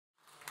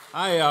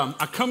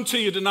I come to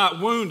you tonight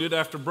wounded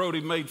after Brody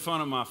made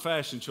fun of my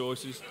fashion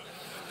choices.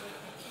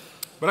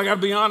 But I got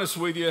to be honest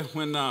with you,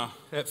 when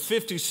at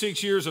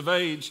 56 years of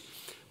age,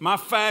 my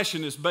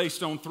fashion is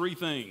based on three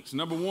things.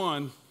 Number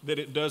one, that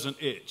it doesn't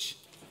itch.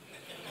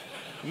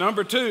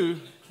 Number two,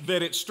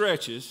 that it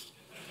stretches.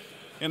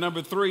 And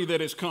number three,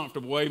 that it's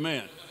comfortable.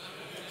 Amen.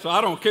 So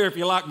I don't care if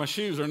you like my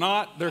shoes or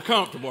not, they're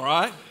comfortable, all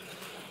right?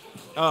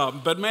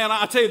 But man,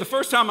 I tell you, the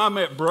first time I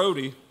met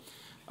Brody,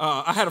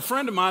 I had a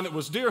friend of mine that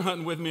was deer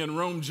hunting with me in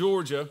Rome,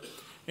 Georgia,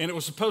 and it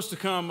was supposed to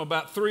come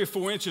about 3 or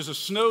 4 inches of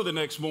snow the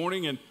next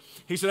morning, and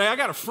he said, hey, I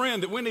got a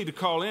friend that we need to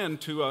call in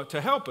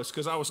to help us,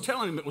 because I was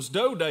telling him it was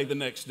doe day the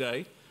next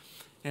day,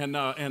 and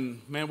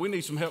man, we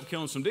need some help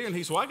killing some deer. And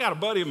he said, well, I got a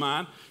buddy of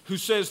mine who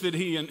says that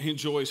he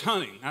enjoys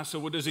hunting. I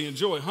said, well, does he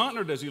enjoy hunting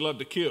or does he love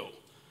to kill?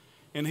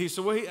 And he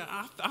said, well,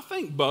 I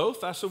think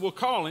both. I said, well,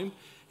 call him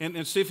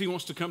and see if he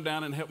wants to come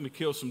down and help me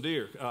kill some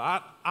deer.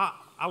 I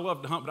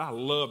love to hunt, but I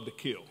love to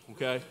kill,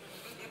 okay?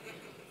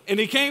 And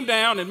he came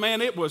down, and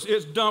man,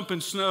 it's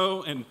dumping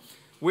snow, and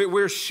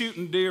we're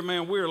shooting deer,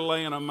 man. We're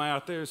laying them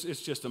out there.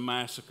 It's just a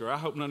massacre. I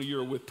hope none of you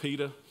are with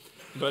PETA,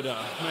 but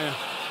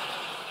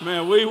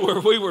man, we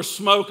were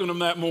smoking them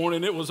that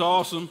morning. It was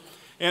awesome.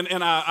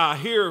 And I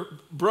hear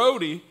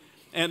Brody,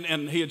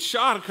 and he had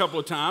shot a couple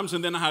of times,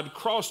 and then I had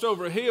crossed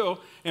over a hill,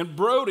 and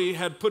Brody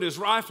had put his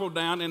rifle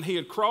down, and he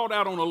had crawled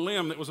out on a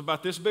limb that was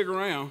about this big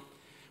around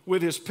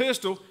with his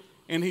pistol,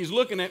 and he's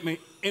looking at me,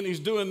 and he's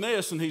doing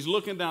this, and he's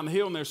looking down the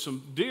hill, and there's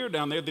some deer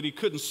down there that he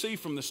couldn't see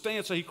from the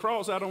stand, so he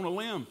crawls out on a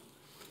limb.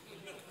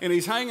 And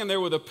he's hanging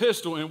there with a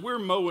pistol, and we're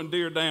mowing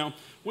deer down.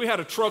 We had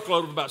a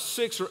truckload of about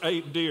 6 or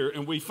 8 deer,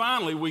 and we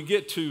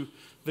get to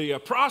the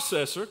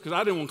processor, because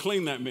I didn't want to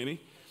clean that many,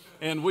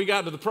 and we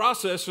got to the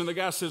processor, and the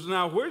guy says,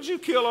 now, where'd you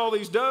kill all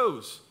these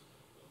does?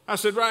 I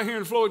said, right here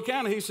in Floyd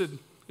County. He said,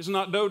 it's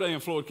not doe day in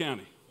Floyd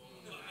County.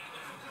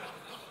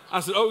 I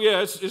said, oh,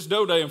 yeah, it's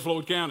doe day in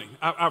Floyd County.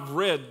 I've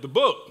read the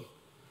book.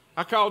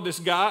 I called this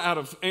guy out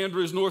of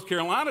Andrews, North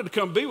Carolina to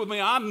come be with me.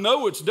 I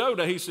know it's doe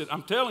day. He said,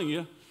 I'm telling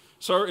you,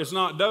 sir, it's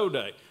not doe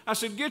day. I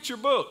said, get your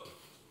book.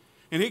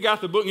 And he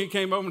got the book, and he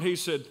came over, and he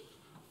said,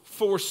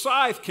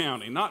 Forsyth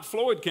County, not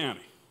Floyd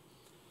County.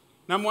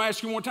 Now, I'm going to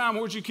ask you one time,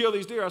 where'd you kill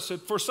these deer? I said,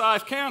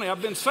 Forsyth County.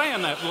 I've been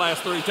saying that the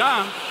last 3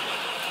 times.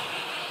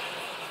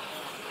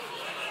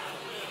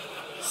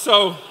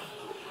 So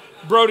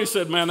Brody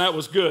said, man, that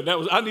was good.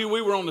 I knew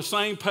we were on the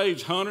same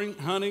page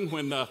hunting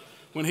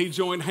when he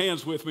joined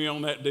hands with me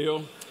on that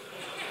deal.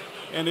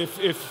 And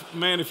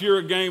if you're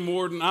a game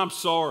warden, I'm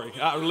sorry.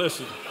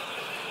 Listen,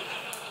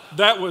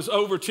 that was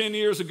over 10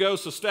 years ago,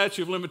 so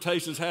statute of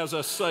limitations has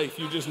us safe.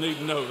 You just need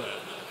to know that.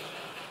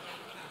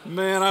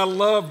 Man, I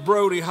love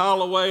Brody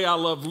Holloway. I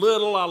love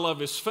Little. I love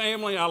his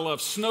family. I love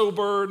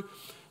Snowbird,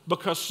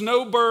 because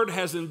Snowbird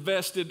has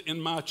invested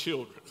in my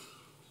children.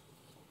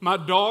 My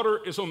daughter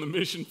is on the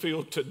mission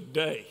field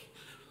today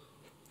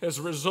as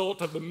a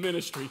result of the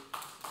ministry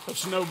of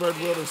Snowbird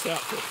Wilderness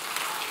Outfit.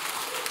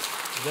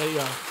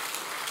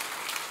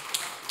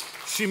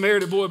 She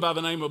married a boy by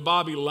the name of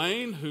Bobby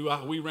Lane, who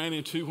we ran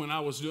into when I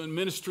was doing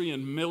ministry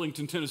in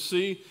Millington,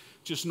 Tennessee,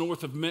 just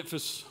north of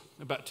Memphis,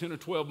 about 10 or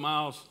 12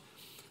 miles.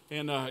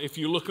 And if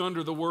you look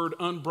under the word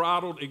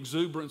unbridled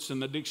exuberance in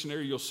the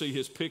dictionary, you'll see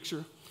his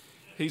picture.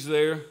 He's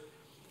there.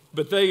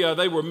 But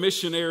they were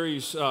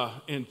missionaries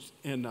in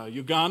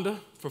Uganda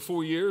for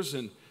 4 years,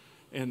 and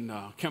in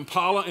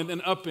Kampala, and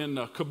then up in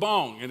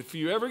Kabong. And if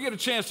you ever get a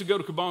chance to go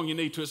to Kabong, you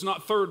need to. It's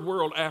not third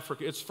world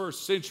Africa. It's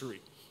first century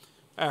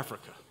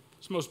Africa.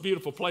 It's the most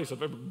beautiful place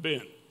I've ever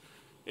been,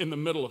 in the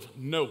middle of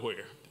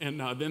nowhere. And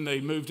then they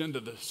moved into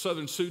the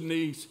southern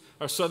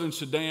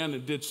Sudan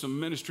and did some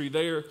ministry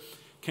there,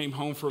 came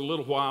home for a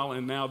little while,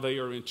 and now they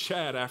are in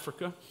Chad,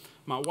 Africa.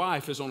 My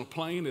wife is on a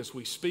plane as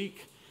we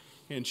speak,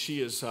 and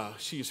she's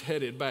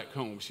headed back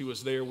home. She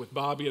was there with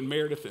Bobby and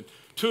Meredith and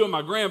 2 of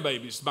my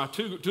grandbabies.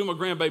 Two of my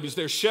grandbabies,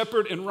 they're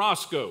Shepherd and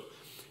Roscoe.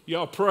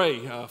 Y'all pray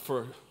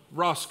for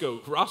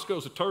Roscoe.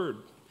 Roscoe's a turd.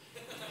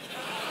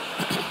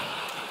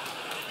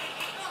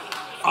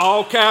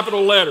 All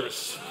capital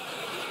letters.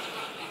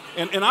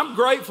 And I'm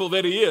grateful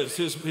that he is.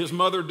 His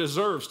mother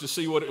deserves to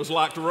see what it was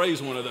like to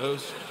raise one of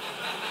those.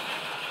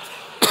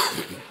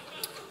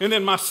 And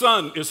then my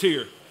son is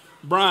here.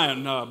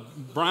 Brian.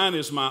 Brian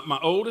is my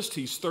oldest.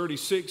 He's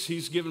 36.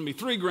 He's given me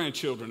 3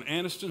 grandchildren.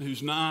 Aniston,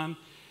 who's 9.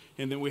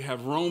 And then we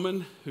have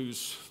Roman,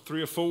 who's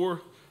 3 or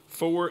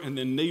 4. And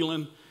then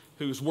Neelan,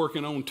 who's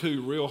working on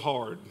 2 real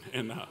hard.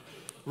 And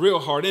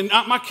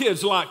my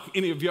kids, like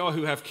any of y'all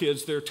who have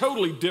kids, they're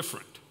totally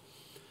different.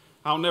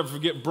 I'll never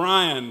forget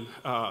Brian.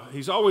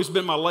 He's always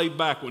been my laid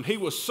back one. He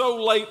was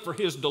so late for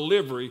his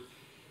delivery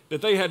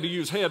that they had to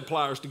use head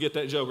pliers to get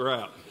that joker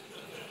out.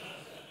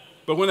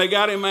 But when they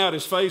got him out,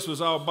 his face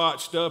was all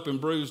botched up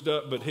and bruised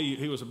up, but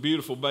he was a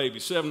beautiful baby,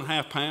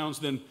 7.5 pounds.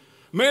 Then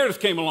Meredith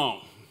came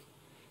along.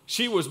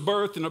 She was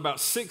birthed in about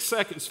 6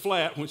 seconds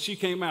flat. When she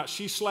came out,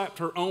 she slapped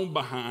her own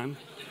behind,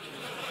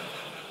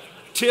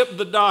 tipped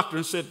the doctor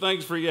and said,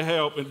 thanks for your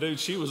help, and dude,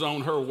 she was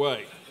on her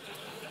way.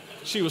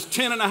 She was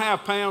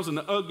 10.5 pounds and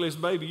the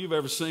ugliest baby you've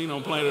ever seen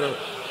on planet Earth.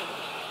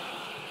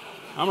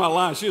 I'm not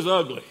lying, she was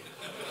ugly.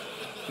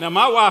 Now,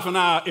 my wife and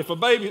I, if a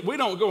baby, we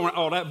don't go around,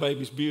 oh, that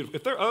baby's beautiful.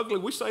 If they're ugly,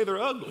 we say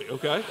they're ugly,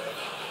 okay?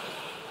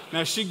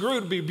 Now, she grew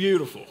to be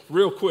beautiful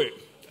real quick.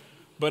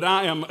 But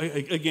I am,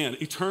 again,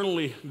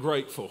 eternally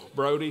grateful,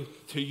 Brody,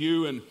 to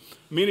you and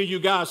many of you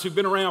guys who've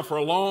been around for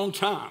a long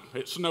time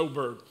at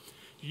Snowbird.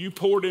 You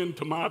poured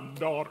into my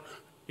daughter.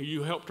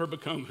 You helped her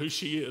become who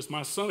she is.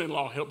 My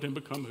son-in-law helped him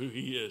become who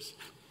he is.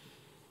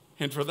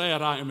 And for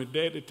that, I am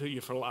indebted to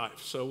you for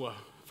life. So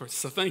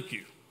thank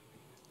you.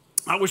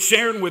 I was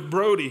sharing with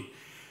Brody.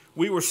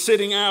 We were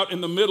sitting out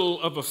in the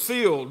middle of a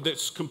field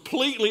that's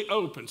completely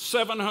open,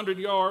 700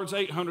 yards,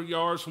 800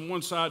 yards from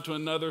one side to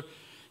another.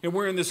 And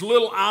we're in this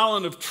little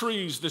island of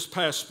trees this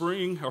past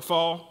spring or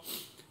fall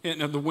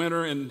and the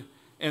winter.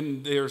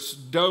 And there's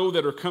doe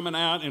that are coming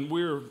out, and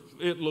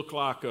it looked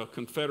like a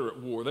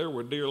Confederate war. There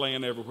were deer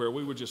laying everywhere.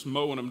 We were just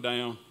mowing them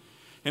down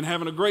and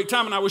having a great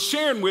time. And I was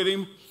sharing with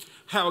him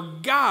how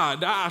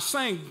God, I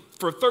sang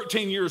for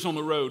 13 years on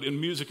the road in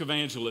music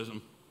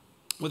evangelism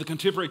with a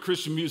contemporary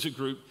Christian music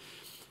group.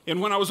 And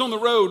when I was on the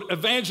road,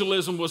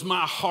 evangelism was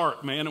my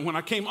heart, man. And when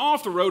I came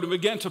off the road and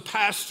began to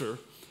pastor,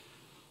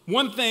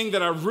 one thing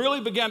that I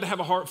really began to have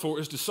a heart for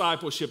is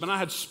discipleship. And I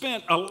had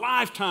spent a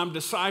lifetime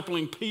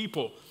discipling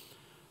people.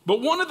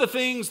 But one of the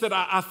things that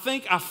I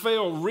think I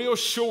fell real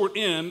short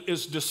in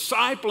is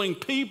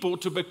discipling people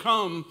to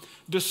become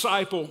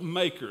disciple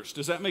makers.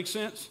 Does that make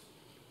sense?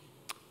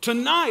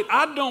 Tonight,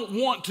 I don't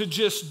want to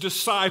just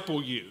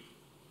disciple you.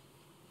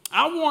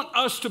 I want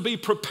us to be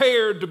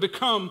prepared to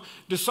become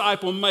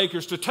disciple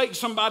makers, to take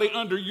somebody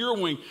under your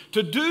wing,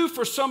 to do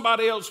for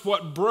somebody else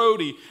what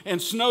Brody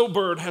and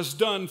Snowbird has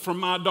done for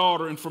my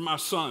daughter and for my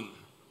son.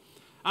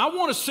 I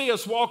want to see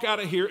us walk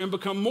out of here and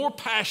become more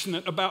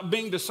passionate about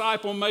being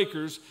disciple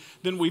makers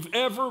than we've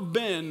ever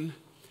been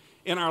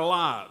in our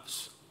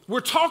lives. We're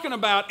talking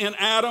about in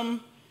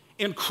Adam,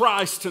 in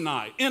Christ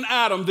tonight. In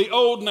Adam, the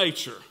old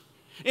nature.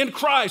 In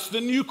Christ,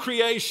 the new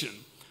creation.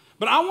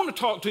 But I want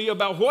to talk to you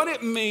about what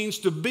it means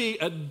to be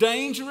a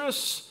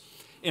dangerous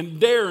and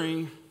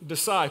daring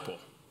disciple.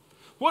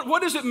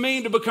 What does it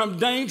mean to become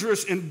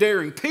dangerous and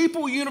daring?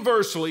 People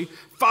universally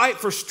fight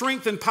for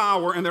strength and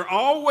power, and they're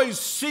always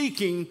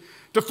seeking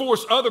to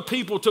force other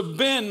people to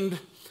bend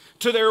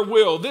to their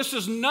will. This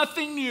is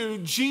nothing new.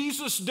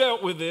 Jesus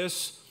dealt with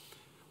this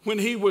when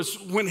he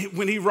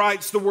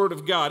writes the Word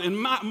of God. In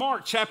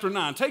Mark chapter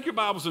 9, take your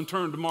Bibles and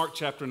turn to Mark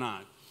chapter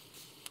 9.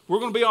 We're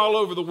going to be all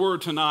over the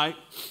Word tonight,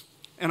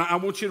 and I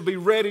want you to be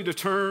ready to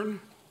turn.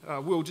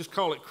 We'll just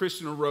call it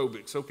Christian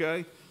aerobics,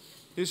 okay?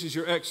 This is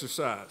your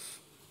exercise.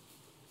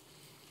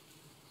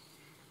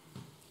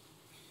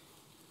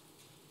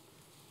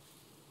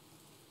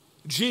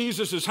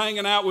 Jesus is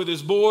hanging out with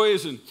his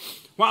boys, and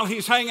while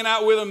he's hanging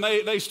out with them,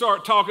 they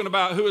start talking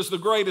about who is the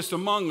greatest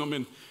among them.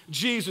 And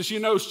Jesus, you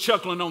know, is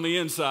chuckling on the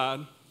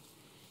inside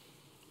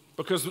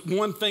because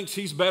one thinks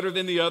he's better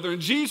than the other.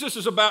 And Jesus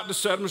is about to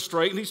set them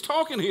straight, and he's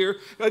talking here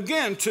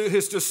again to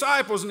his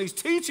disciples, and he's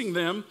teaching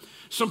them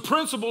some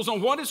principles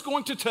on what it's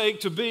going to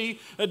take to be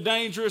a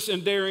dangerous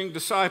and daring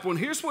disciple. And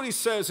here's what he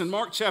says in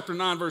Mark chapter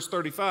 9, verse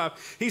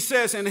 35. He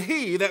says, "And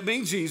he," that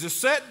being Jesus,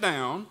 "sat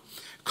down,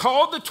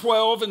 called the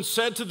 12 and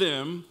said to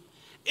them,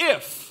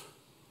 if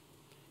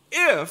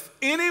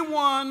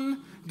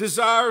anyone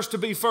desires to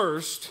be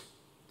first,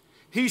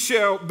 he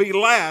shall be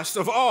last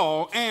of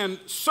all and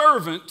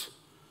servant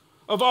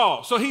of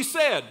all." So he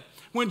said,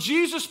 when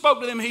Jesus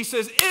spoke to them, he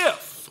says,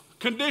 if,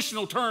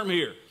 conditional term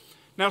here.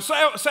 Now,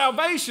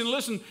 salvation,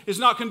 listen, is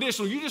not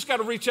conditional. You just got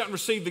to reach out and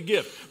receive the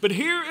gift. But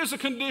here is a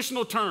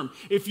conditional term.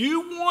 If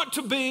you want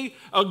to be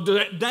a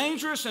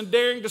dangerous and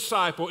daring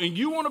disciple and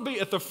you want to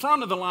be at the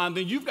front of the line,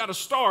 then you've got to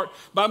start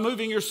by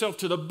moving yourself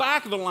to the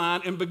back of the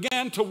line and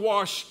begin to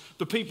wash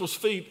the people's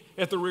feet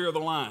at the rear of the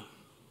line.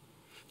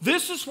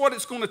 This is what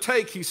it's going to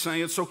take, he's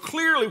saying. So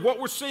clearly what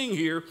we're seeing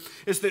here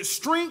is that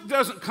strength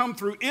doesn't come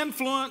through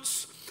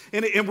influence,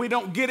 and we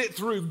don't get it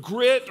through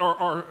grit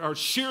or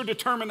sheer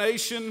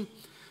determination.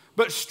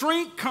 But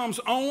strength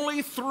comes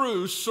only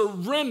through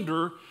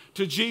surrender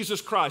to Jesus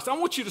Christ. I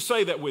want you to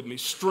say that with me.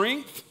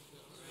 Strength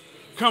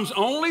comes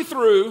only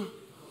through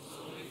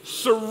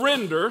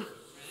surrender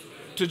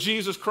to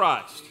Jesus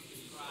Christ.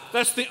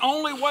 That's the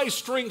only way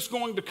strength's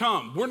going to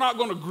come. We're not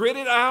going to grit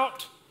it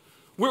out.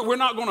 We're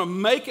not going to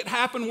make it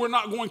happen. We're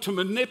not going to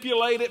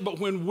manipulate it. But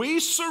when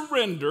we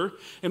surrender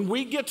and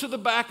we get to the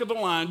back of the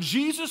line,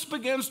 Jesus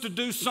begins to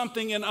do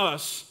something in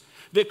us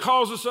that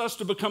causes us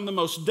to become the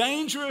most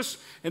dangerous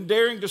and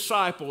daring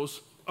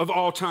disciples of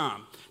all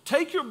time.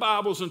 Take your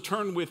Bibles and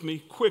turn with me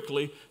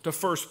quickly to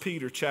 1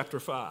 Peter chapter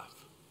 5.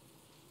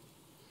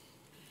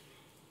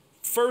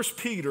 1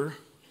 Peter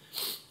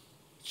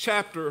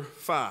chapter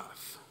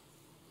 5.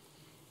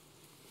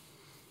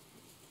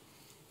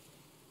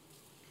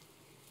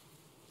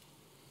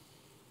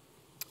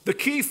 The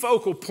key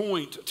focal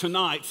point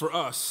tonight for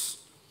us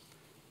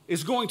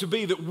is going to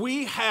be that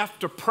we have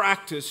to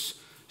practice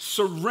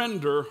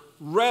surrender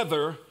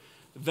rather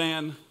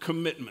than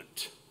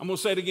commitment. I'm going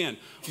to say it again.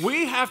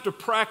 We have to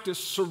practice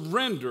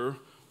surrender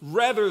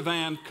rather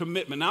than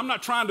commitment. Now, I'm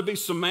not trying to be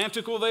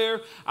semantical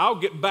there. I'll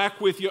get back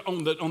with you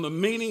on the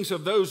meanings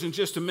of those in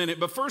just a minute.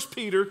 But 1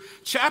 Peter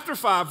chapter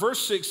 5, verse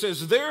 6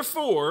 says,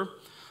 "Therefore,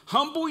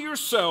 humble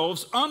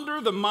yourselves under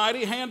the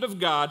mighty hand of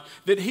God,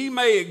 that he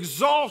may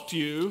exalt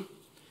you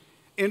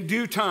in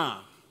due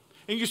time."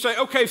 And you say,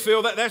 okay,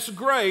 Phil, that's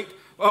great.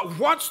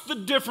 What's the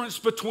difference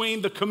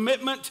between the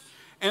commitment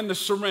and the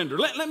surrender?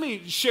 Let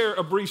me share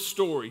a brief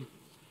story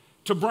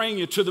to bring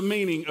you to the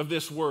meaning of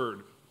this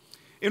word.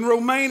 In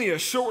Romania,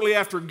 shortly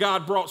after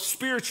God brought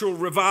spiritual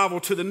revival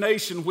to the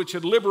nation, which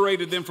had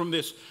liberated them from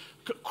this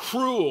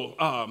cruel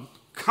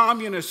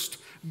communist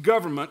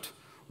government,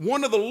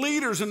 one of the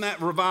leaders in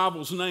that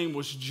revival's name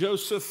was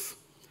Joseph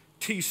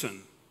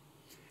Thiessen.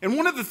 And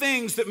one of the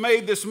things that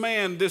made this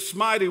man, this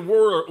mighty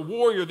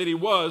warrior that he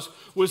was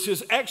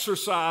his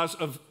exercise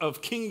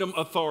of kingdom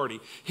authority.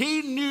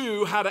 He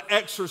knew how to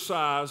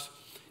exercise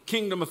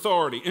kingdom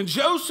authority. And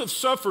Joseph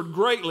suffered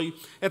greatly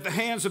at the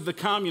hands of the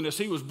communists.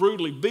 He was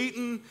brutally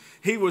beaten.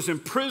 He was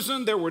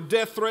imprisoned. There were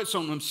death threats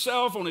on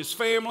himself, on his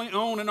family,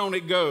 on and on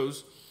it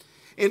goes.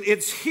 And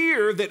it's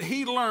here that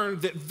he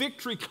learned that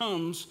victory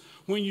comes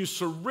when you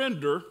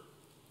surrender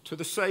to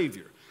the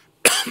Savior.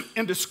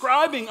 In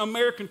describing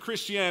American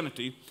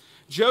Christianity,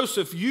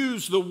 Joseph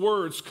used the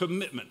words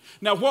commitment.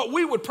 Now, what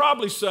we would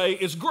probably say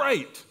is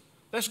great.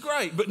 That's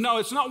great. But no,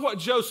 it's not what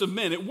Joseph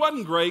meant. It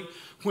wasn't great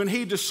when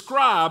he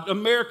described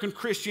American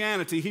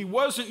Christianity. He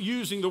wasn't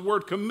using the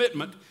word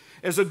commitment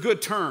as a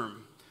good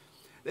term.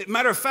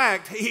 Matter of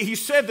fact, he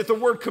said that the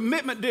word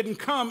commitment didn't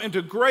come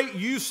into great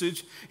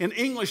usage in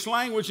English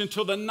language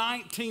until the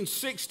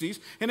 1960s.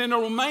 And in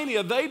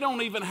Romania, they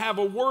don't even have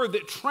a word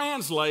that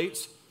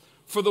translates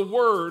for the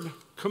word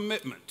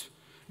commitment.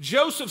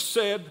 Joseph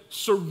said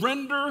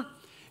surrender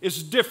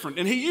is different.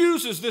 And he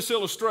uses this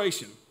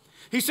illustration.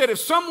 He said, if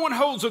someone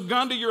holds a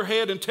gun to your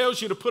head and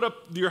tells you to put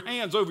up your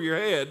hands over your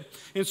head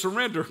and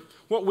surrender,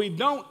 what we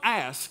don't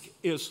ask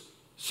is,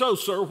 so,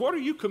 sir, what are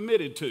you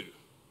committed to?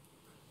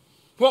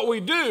 What we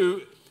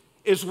do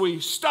is we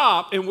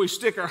stop and we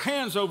stick our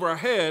hands over our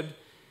head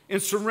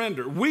and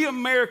surrender. We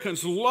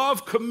Americans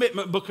love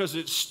commitment because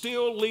it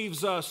still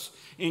leaves us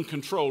in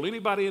control.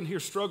 Anybody in here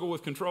struggle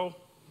with control?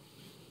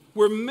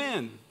 We're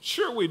men.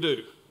 Sure we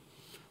do.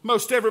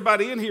 Most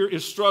everybody in here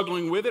is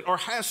struggling with it or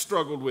has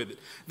struggled with it.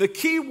 The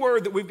key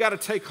word that we've got to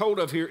take hold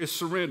of here is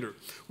surrender.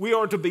 We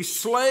are to be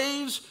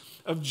slaves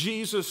of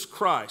Jesus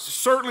Christ.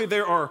 Certainly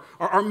there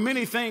are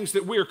many things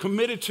that we are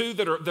committed to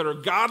that are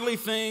godly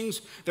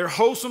things, they're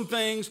wholesome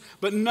things,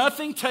 but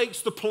nothing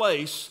takes the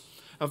place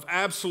of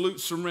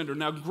absolute surrender.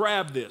 Now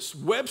grab this.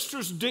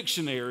 Webster's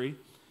dictionary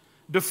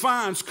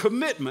defines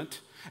commitment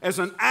as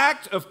an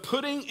act of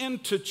putting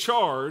into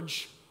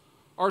charge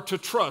or to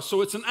trust.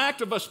 So it's an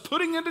act of us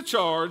putting into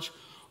charge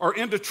or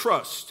into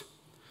trust.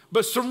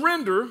 But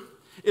surrender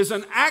is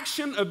an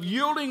action of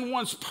yielding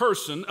one's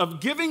person, of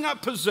giving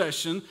up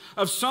possession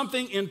of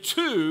something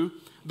into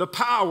the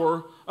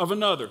power of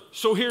another.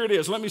 So here it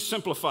is. Let me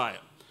simplify it.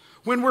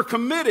 When we're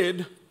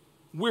committed,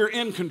 we're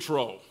in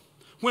control.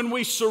 When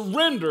we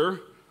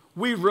surrender,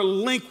 we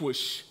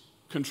relinquish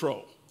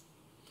control.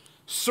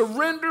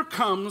 Surrender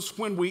comes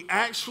when we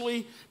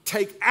actually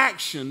take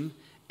action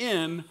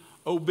in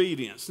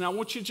obedience. Now, I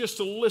want you just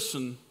to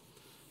listen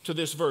to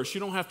this verse.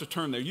 You don't have to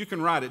turn there. You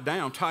can write it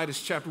down.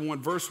 Titus chapter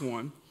 1, verse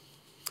 1.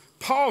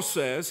 Paul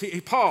says,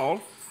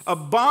 Paul, a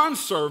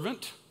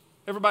bondservant,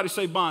 everybody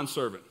say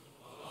bondservant,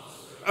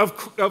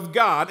 of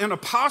God, an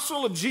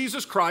apostle of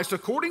Jesus Christ,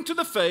 according to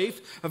the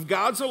faith of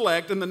God's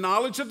elect and the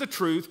knowledge of the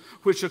truth,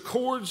 which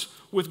accords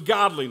with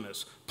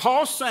godliness.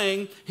 Paul's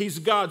saying he's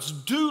God's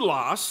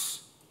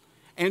doulos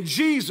and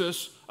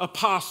Jesus'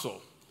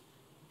 apostle.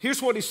 Here's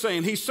what he's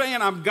saying. He's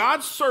saying, I'm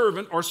God's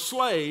servant or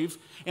slave,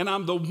 and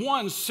I'm the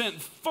one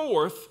sent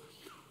forth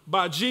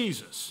by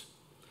Jesus.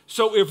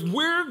 So if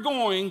we're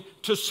going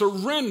to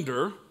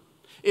surrender,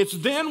 it's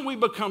then we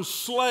become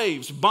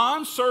slaves,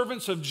 bond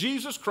servants of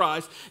Jesus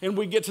Christ, and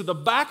we get to the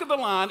back of the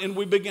line and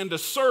we begin to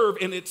serve,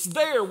 and it's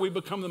there we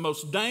become the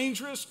most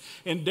dangerous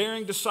and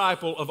daring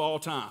disciple of all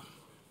time.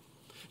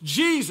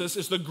 Jesus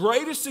is the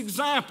greatest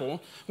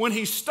example when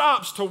he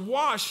stops to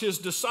wash his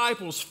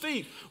disciples'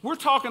 feet. We're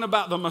talking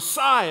about the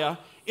Messiah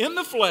in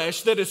the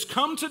flesh that has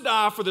come to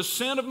die for the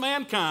sin of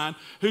mankind,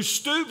 who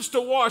stoops to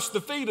wash the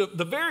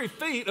very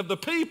feet of the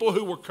people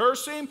who will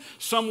curse him.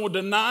 Some will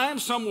deny him,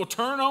 some will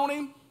turn on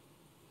him.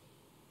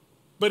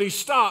 But he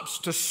stops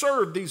to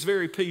serve these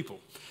very people.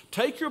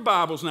 Take your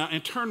Bibles now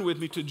and turn with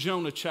me to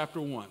Jonah chapter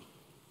 1.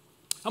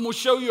 I'm going to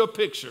show you a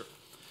picture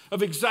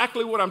of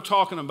exactly what I'm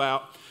talking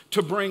about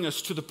to bring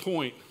us to the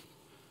point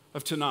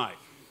of tonight.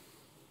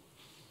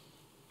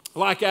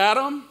 Like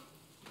Adam,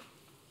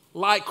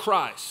 like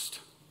Christ.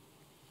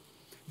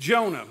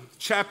 Jonah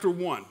chapter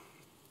 1.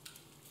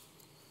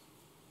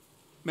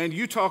 Man,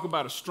 you talk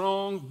about a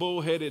strong,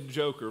 bull-headed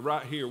joker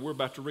right here. We're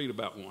about to read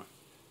about one.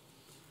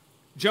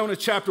 Jonah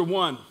chapter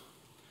 1,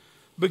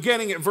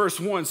 beginning at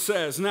verse 1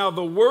 says, Now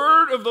the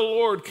word of the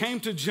Lord came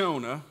to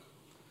Jonah,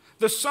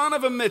 the son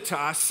of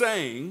Amittai,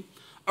 saying,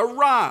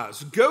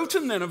 Arise, go to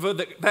Nineveh,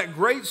 that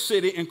great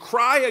city, and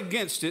cry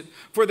against it,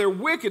 for their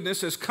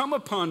wickedness has come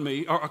upon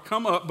me, or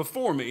come up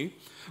before me.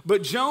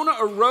 But Jonah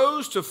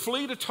arose to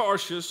flee to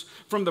Tarshish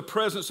from the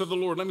presence of the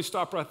Lord. Let me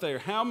stop right there.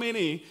 How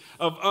many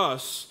of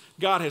us,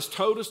 God has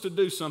told us to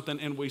do something,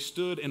 and we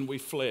stood and we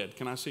fled?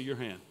 Can I see your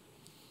hand?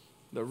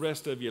 The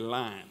rest of you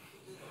lying.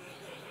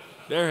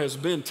 There has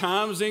been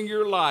times in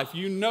your life,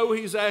 you know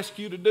he's asked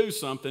you to do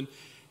something,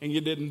 and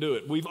you didn't do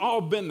it. We've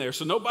all been there,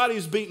 so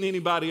nobody's beating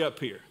anybody up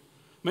here.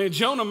 Man,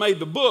 Jonah made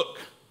the book,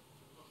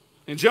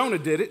 and Jonah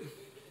did it.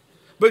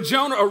 But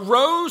Jonah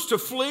arose to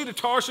flee to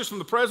Tarshish from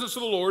the presence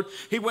of the Lord.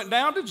 He went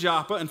down to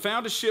Joppa and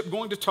found a ship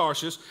going to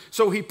Tarshish.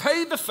 So he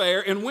paid the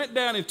fare and went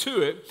down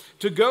into it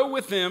to go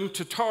with them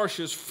to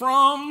Tarshish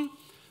from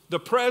the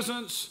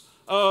presence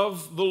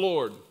of the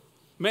Lord.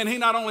 Man, he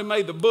not only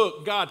made the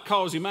book, God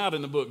calls him out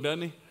in the book,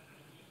 doesn't he?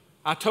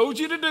 I told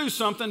you to do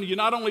something, you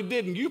not only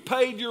didn't, you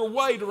paid your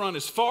way to run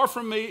as far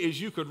from me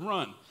as you could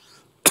run.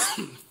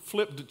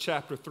 Flip to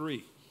chapter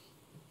 3.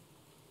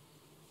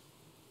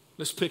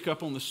 Let's pick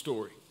up on the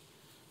story.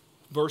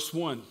 Verse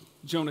 1,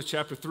 Jonah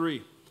chapter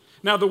 3.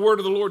 Now the word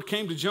of the Lord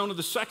came to Jonah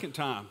the second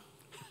time.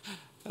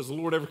 Has the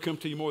Lord ever come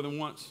to you more than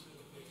once?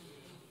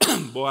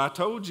 Boy, I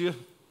told you.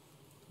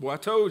 Boy, I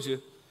told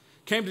you.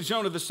 Came to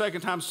Jonah the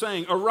second time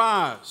saying,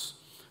 Arise,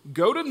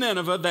 go to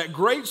Nineveh, that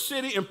great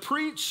city, and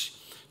preach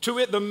to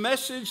it the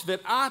message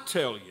that I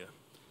tell you.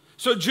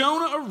 So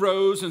Jonah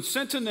arose and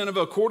sent to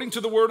Nineveh according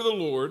to the word of the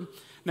Lord.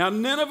 Now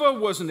Nineveh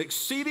was an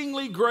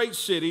exceedingly great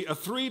city, a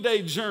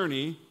 3-day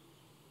journey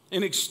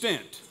in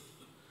extent.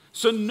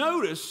 So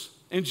notice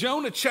in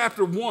Jonah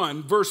chapter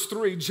 1, verse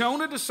 3,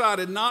 Jonah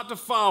decided not to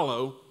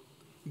follow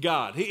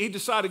God. He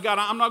decided, God,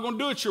 I'm not going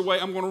to do it your way.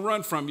 I'm going to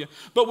run from you.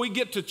 But we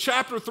get to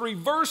chapter 3,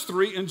 verse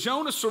 3, and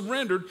Jonah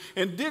surrendered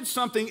and did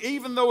something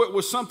even though it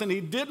was something he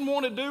didn't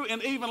want to do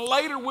and even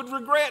later would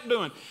regret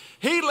doing.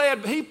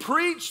 He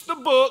preached the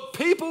book,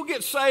 people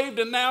get saved,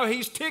 and now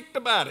he's ticked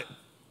about it.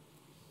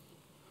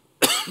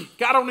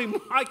 God don't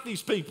even like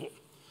these people.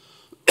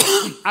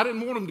 I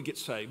didn't want them to get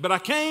saved, but I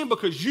came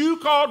because you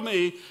called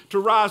me to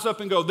rise up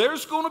and go.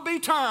 There's going to be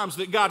times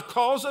that God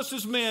calls us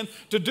as men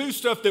to do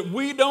stuff that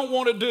we don't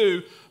want to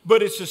do,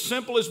 but it's as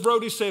simple as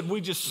Brody said,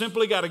 we just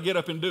simply got to get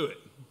up and do it.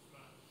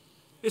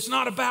 It's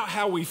not about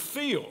how we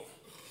feel.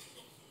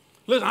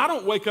 Listen, I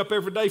don't wake up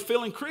every day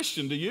feeling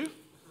Christian, do you?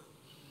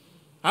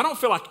 I don't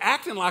feel like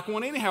acting like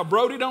one anyhow.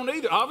 Brody don't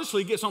either.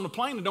 Obviously, he gets on the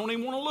plane and don't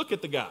even want to look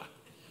at the guy.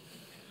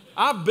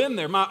 I've been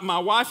there. My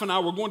wife and I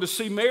were going to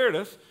see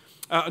Meredith.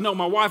 No,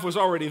 my wife was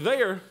already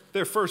there,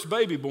 their first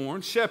baby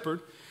born, Shepherd,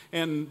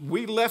 and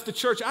we left the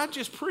church. I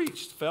just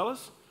preached,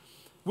 fellas.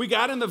 We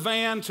got in the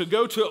van to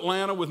go to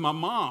Atlanta with my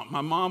mom.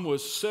 My mom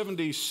was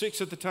 76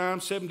 at the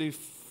time,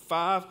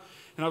 75,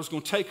 and I was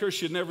going to take her.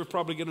 She'd never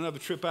probably get another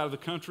trip out of the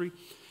country.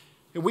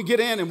 And we get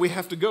in, and we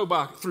have to go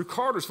through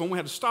Cartersville, and we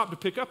had to stop to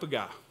pick up a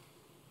guy.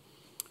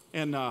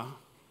 And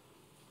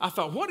I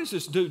thought, what is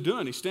this dude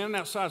doing? He's standing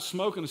outside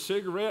smoking a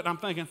cigarette. I'm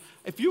thinking,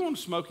 if you want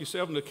to smoke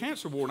yourself in the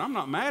cancer ward, I'm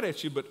not mad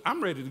at you, but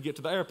I'm ready to get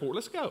to the airport.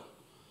 Let's go.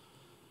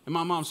 And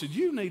my mom said,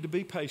 you need to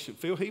be patient,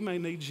 Phil. He may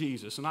need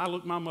Jesus. And I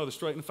looked my mother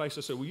straight in the face.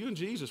 I said, well, you and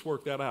Jesus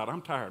work that out.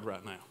 I'm tired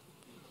right now.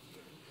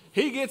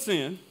 He gets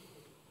in,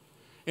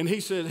 and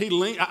he said,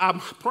 I'm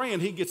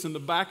praying he gets in the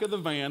back of the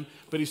van,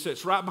 but he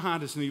sits right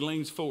behind us, and he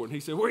leans forward. And he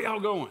said, where y'all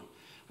going?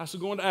 I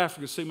said, going to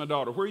Africa to see my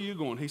daughter. Where are you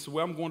going? He said,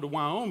 well, I'm going to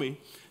Wyoming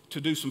to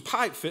do some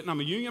pipe fitting.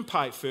 I'm a union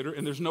pipe fitter,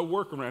 and there's no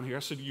work around here.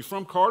 I said, you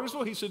from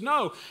Cartersville? He said,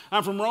 no,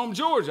 I'm from Rome,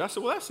 Georgia. I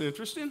said, well, that's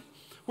interesting.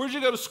 Where'd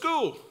you go to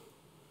school?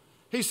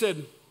 He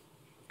said,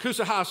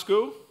 Coosa High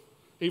School.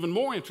 Even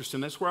more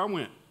interesting. That's where I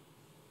went.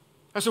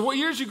 I said, what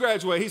year did you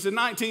graduate? He said,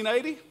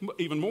 1980.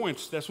 Even more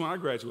interesting. That's when I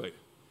graduated.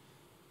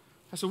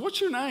 I said,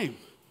 what's your name?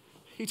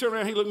 He turned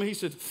around, he looked at me, he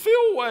said,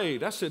 Phil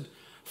Wade. I said,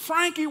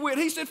 Frankie Witt.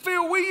 He said,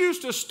 Phil, we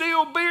used to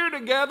steal beer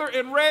together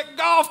and wreck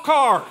golf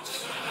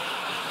carts.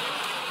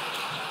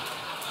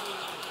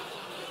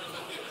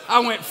 I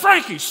went,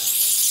 Frankie,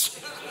 shh.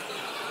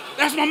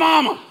 That's my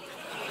mama.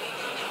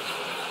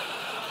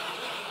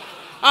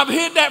 I've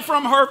hid that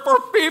from her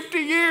for 50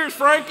 years,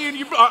 Frankie, and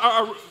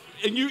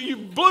you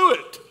blew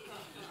it.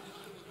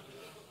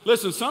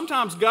 Listen,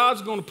 sometimes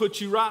God's going to put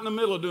you right in the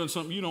middle of doing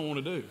something you don't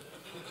want to do.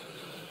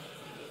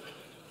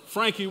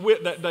 Frankie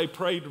Witt that day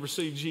prayed to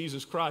receive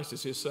Jesus Christ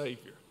as his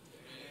Savior.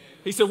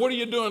 He said, what are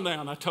you doing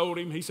now? And I told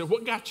him. He said,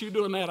 what got you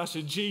doing that? I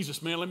said,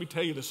 Jesus, man, let me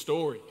tell you the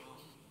story.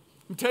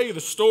 Let me tell you the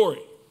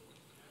story.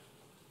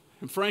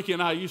 And Frankie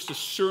and I used to,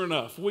 sure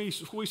enough, we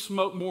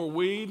smoked more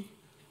weed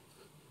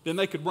than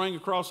they could bring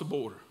across the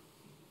border.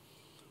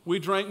 We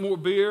drank more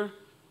beer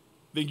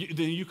than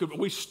you could.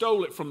 We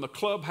stole it from the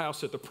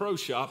clubhouse at the pro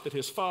shop that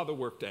his father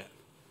worked at.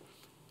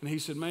 And he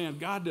said, man,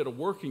 God did a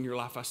work in your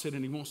life. I said,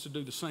 and he wants to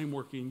do the same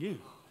work in you.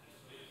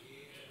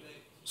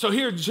 So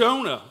here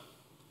Jonah,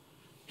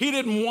 he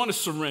didn't want to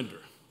surrender.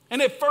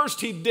 And at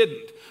first he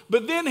didn't.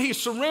 But then he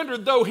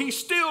surrendered, though he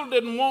still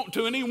didn't want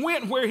to. And he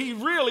went where he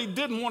really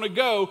didn't want to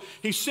go.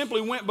 He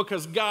simply went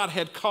because God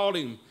had called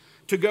him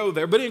to go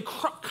there. But in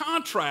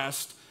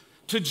contrast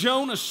to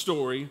Jonah's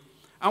story,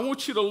 I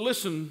want you to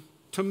listen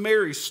to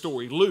Mary's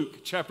story,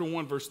 Luke chapter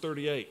 1, verse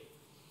 38.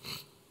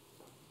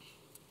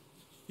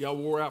 Y'all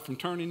wore out from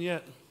turning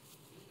yet?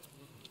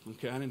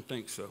 Okay, I didn't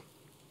think so.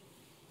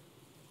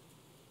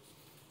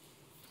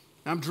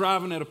 I'm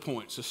driving at a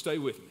point, so stay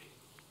with me.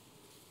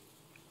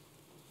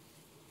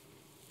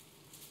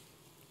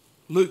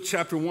 Luke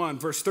chapter 1,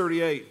 verse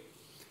 38.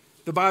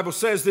 The Bible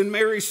says, Then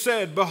Mary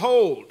said,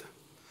 Behold,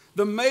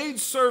 the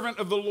maidservant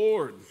of the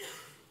Lord,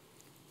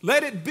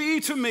 let it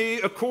be to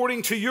me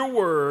according to your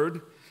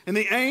word. And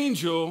the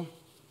angel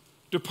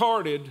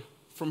departed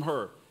from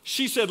her.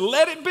 She said,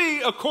 let it be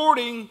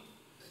according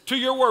to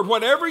your word.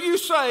 Whatever you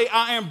say,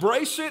 I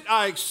embrace it,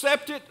 I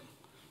accept it,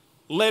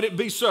 let it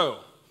be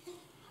so.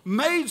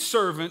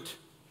 Maidservant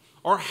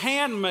or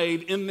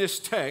handmaid in this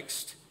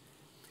text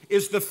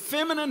is the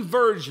feminine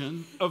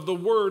version of the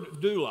word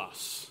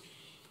doulos,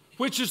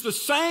 which is the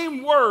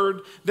same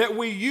word that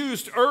we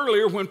used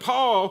earlier when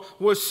Paul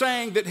was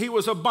saying that he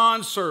was a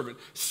bondservant.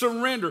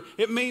 Surrender.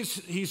 It means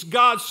he's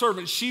God's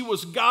servant. She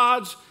was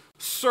God's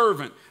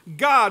servant.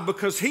 God,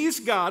 because he's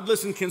God,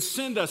 listen, can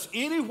send us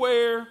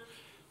anywhere,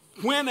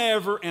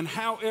 whenever, and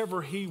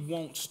however he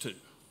wants to.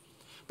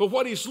 But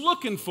what he's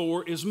looking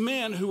for is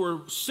men who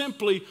are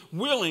simply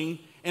willing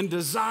and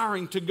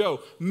desiring to go.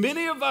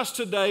 Many of us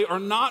today are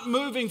not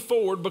moving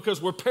forward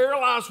because we're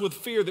paralyzed with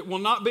fear that we'll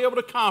not be able to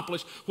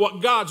accomplish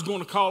what God's going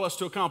to call us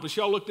to accomplish.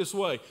 Y'all look this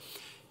way.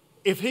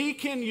 If he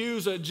can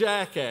use a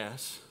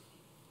jackass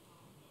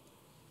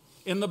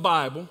in the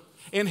Bible,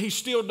 and he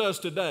still does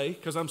today,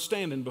 because I'm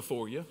standing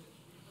before you,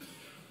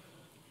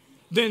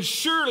 then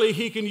surely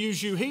he can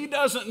use you. He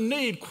doesn't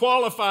need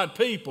qualified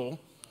people.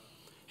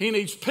 He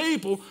needs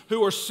people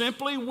who are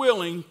simply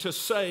willing to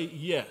say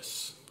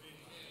yes.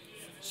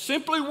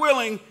 Simply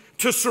willing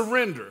to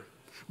surrender.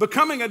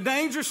 Becoming a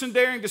dangerous and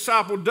daring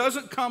disciple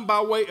doesn't come by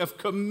way of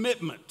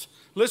commitment.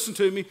 Listen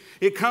to me.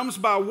 It comes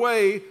by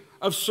way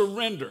of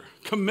surrender.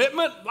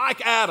 Commitment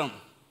like Adam.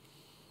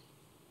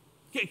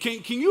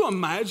 Can you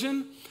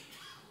imagine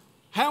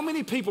how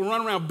many people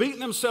run around beating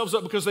themselves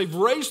up because they've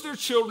raised their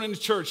children in the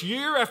church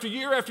year after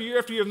year after year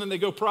after year, and then they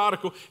go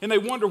prodigal and they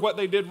wonder what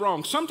they did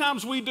wrong.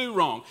 Sometimes we do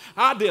wrong.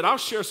 I did. I'll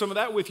share some of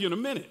that with you in a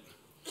minute.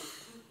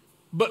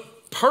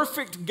 But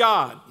perfect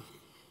God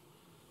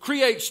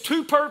creates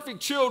two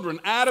perfect children,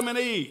 Adam and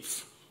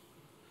Eve,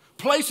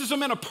 places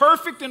them in a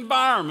perfect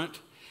environment,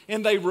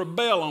 and they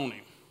rebel on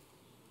him.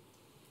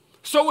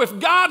 So if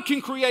God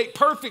can create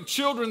perfect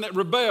children that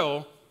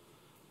rebel,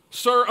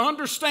 sir,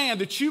 understand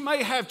that you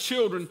may have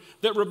children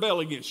that rebel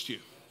against you.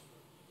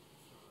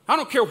 I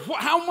don't care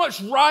how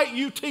much right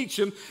you teach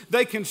them,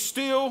 they can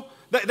still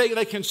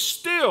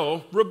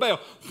rebel.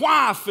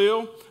 Why,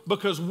 Phil?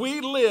 Because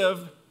we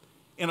live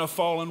in a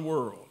fallen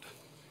world.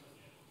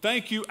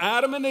 Thank you,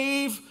 Adam and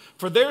Eve,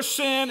 for their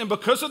sin, and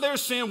because of their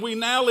sin, we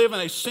now live in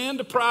a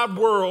sin-deprived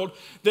world,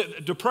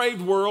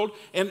 depraved world,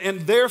 and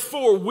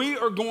therefore we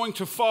are going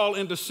to fall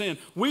into sin.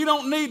 We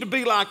don't need to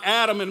be like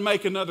Adam and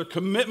make another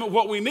commitment.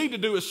 What we need to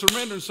do is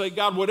surrender and say,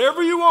 God,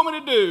 whatever you want me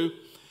to do,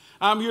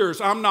 I'm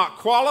yours. I'm not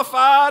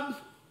qualified.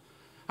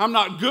 I'm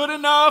not good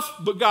enough,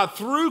 but God,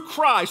 through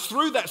Christ,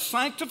 through that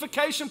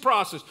sanctification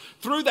process,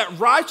 through that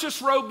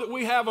righteous robe that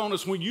we have on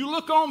us, when you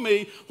look on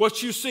me,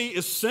 what you see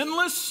is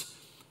sinless.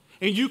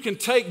 And you can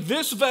take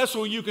this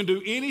vessel, you can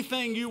do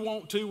anything you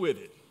want to with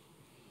it.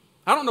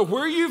 I don't know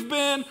where you've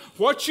been,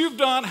 what you've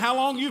done, how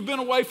long you've been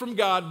away from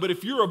God, but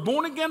if you're a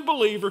born-again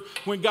believer,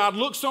 when God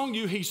looks on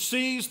you, he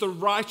sees the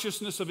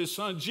righteousness of his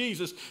son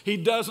Jesus. He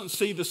doesn't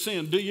see the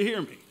sin. Do you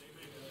hear me?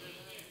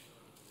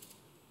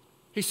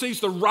 He sees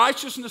the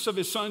righteousness of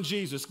his son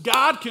Jesus.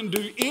 God can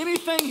do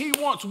anything he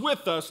wants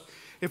with us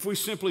if we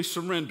simply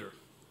surrender.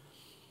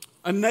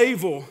 A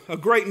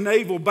great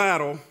naval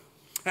battle.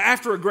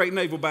 After a great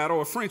naval battle,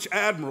 a French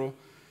admiral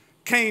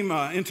came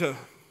into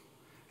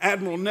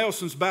Admiral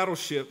Nelson's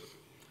battleship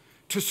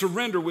to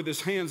surrender with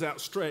his hands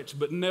outstretched.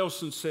 But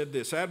Nelson said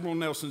this. Admiral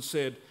Nelson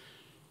said,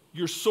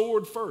 your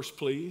sword first,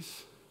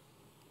 please.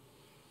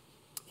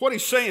 What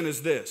he's saying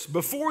is this.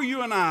 Before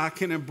you and I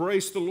can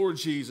embrace the Lord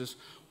Jesus,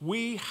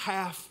 we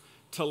have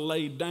to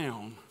lay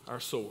down our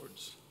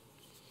swords.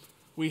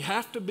 We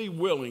have to be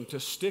willing to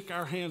stick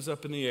our hands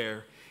up in the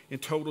air in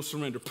total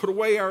surrender. Put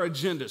away our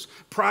agendas.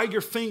 Pry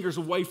your fingers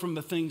away from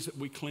the things that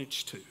we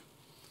clench to.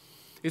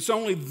 It's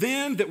only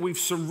then that we've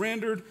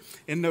surrendered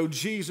and know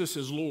Jesus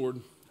is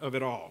Lord of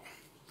it all.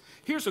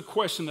 Here's a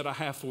question that I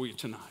have for you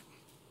tonight.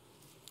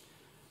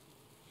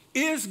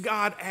 Is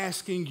God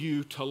asking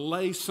you to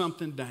lay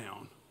something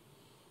down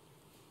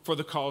for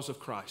the cause of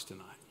Christ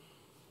tonight?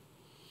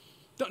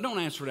 Don't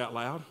answer it out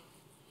loud.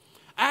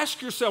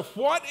 Ask yourself,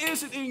 what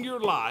is it in your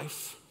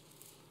life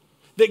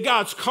that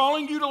God's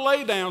calling you to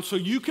lay down so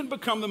you can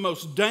become the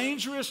most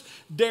dangerous,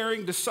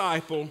 daring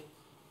disciple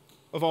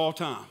of all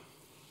time?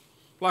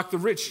 Like the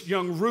rich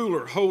young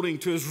ruler holding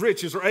to his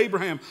riches, or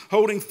Abraham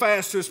holding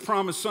fast to his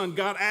promised son.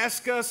 God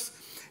asks us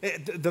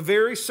the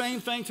very same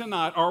thing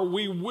tonight. Are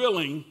we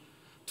willing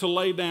to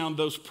lay down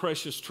those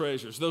precious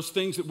treasures, those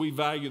things that we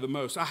value the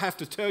most? I have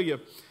to tell you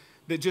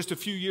that just a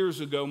few years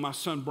ago, my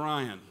son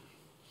Brian,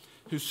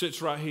 who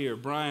sits right here,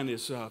 Brian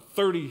is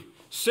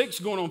 36,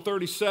 going on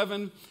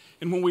 37.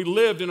 And when we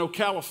lived in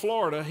Ocala,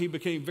 Florida, he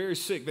became very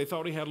sick. They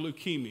thought he had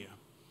leukemia.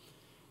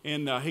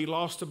 And he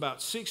lost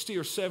about 60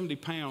 or 70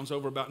 pounds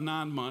over about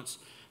 9 months.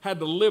 Had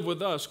to live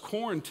with us,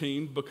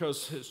 quarantined,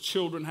 because his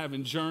children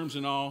having germs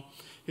and all.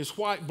 His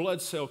white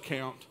blood cell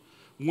count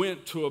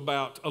went to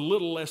about a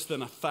little less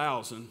than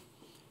 1,000.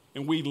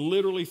 And we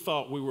literally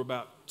thought we were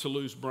about to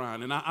lose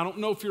Brian. And I don't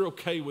know if you're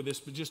okay with this,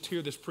 but just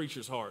hear this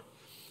preacher's heart.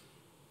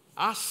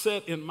 I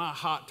sat in my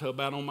hot tub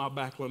out on my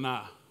back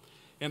lanai,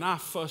 and I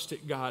fussed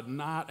at God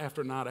night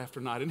after night after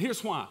night. And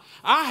here's why.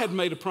 I had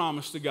made a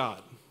promise to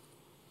God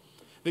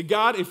that,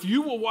 God, if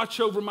you will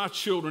watch over my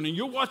children and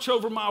you'll watch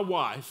over my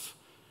wife,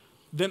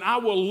 then I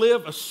will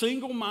live a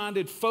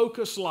single-minded,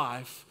 focused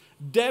life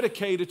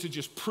dedicated to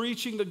just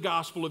preaching the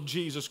gospel of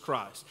Jesus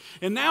Christ.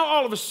 And now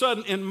all of a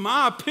sudden, in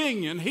my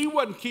opinion, he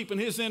wasn't keeping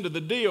his end of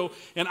the deal,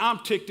 and I'm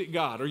ticked at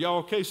God. Are y'all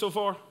okay so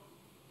far?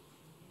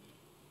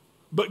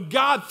 But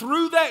God,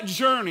 through that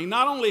journey,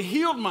 not only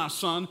healed my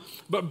son,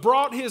 but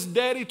brought his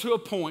daddy to a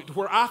point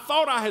where I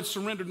thought I had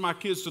surrendered my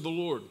kids to the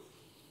Lord.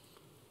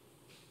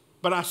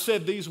 But I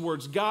said these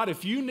words, God,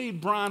 if you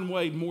need Brian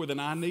Wade more than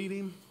I need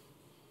him,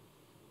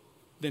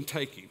 then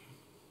take him.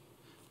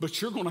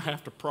 But you're going to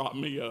have to prop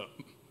me up,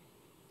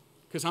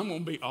 because I'm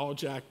going to be all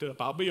jacked up.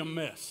 I'll be a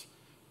mess.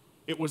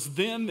 It was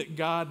then that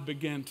God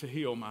began to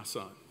heal my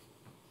son.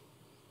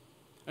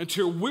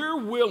 Until we're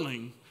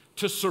willing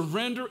to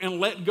surrender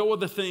and let go of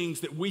the things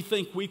that we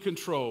think we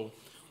control,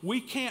 we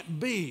can't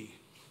be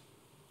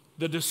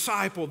the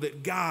disciple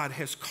that God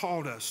has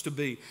called us to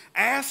be.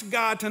 Ask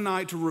God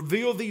tonight to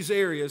reveal these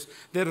areas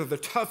that are the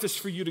toughest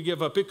for you to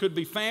give up. It could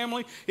be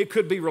family, it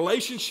could be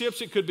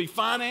relationships, it could be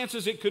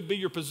finances, it could be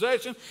your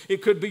possession,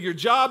 it could be your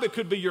job, it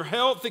could be your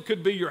health, it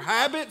could be your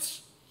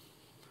habits.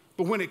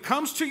 But when it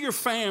comes to your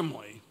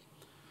family,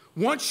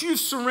 once you've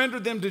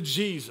surrendered them to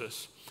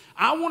Jesus,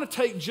 I want to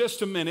take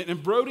just a minute,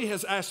 and Brody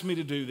has asked me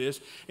to do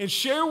this, and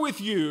share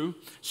with you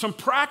some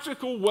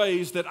practical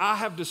ways that I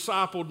have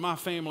discipled my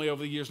family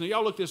over the years. Now,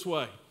 y'all look this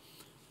way.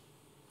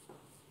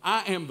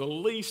 I am the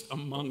least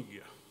among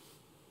you.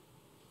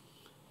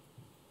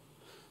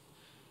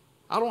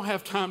 I don't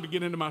have time to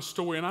get into my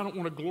story, and I don't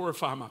want to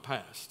glorify my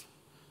past.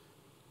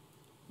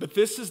 But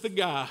this is the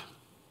guy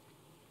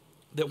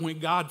that when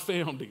God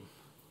found him,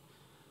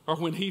 or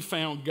when he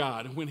found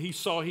God, and when he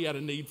saw he had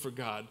a need for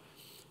God,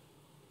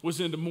 was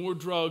into more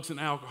drugs and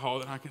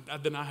alcohol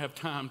than I have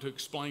time to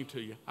explain to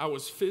you. I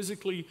was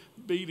physically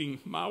beating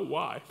my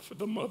wife,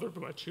 the mother of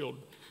my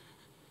children.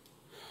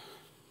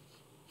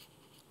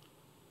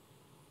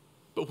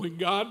 But when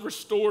God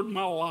restored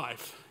my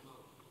life,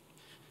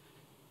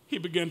 he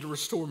began to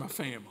restore my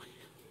family.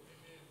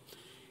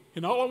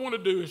 And all I want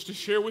to do is to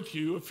share with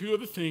you a few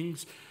of the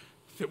things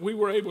that we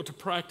were able to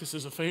practice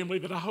as a family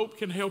that I hope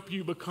can help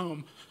you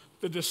become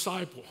the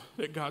disciple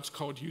that God's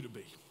called you to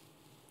be.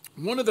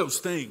 One of those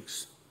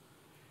things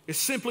is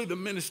simply the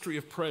ministry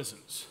of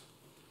presence.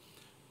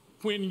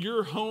 When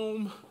you're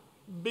home,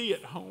 be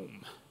at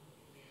home.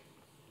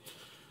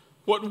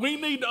 What we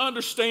need to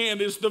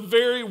understand is the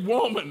very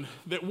woman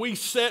that we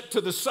set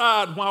to the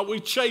side while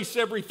we chase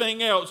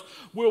everything else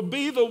will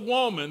be the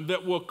woman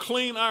that will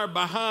clean our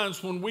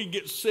behinds when we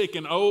get sick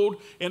and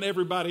old and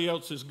everybody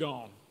else is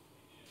gone.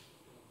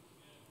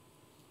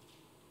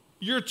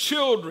 Your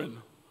children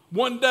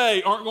one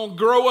day aren't going to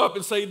grow up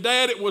and say,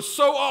 Dad, it was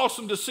so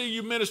awesome to see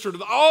you minister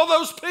to all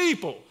those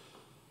people.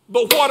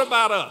 But what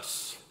about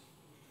us?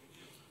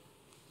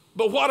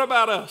 But what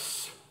about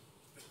us?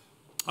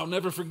 I'll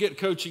never forget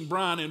coaching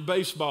Brian in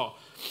baseball.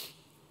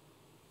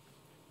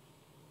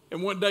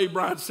 And one day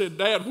Brian said,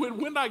 Dad, when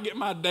do I get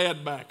my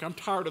dad back? I'm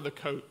tired of the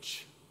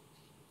coach.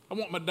 I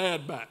want my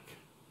dad back.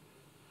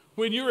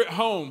 When you're at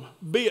home,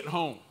 be at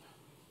home.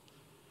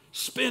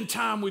 Spend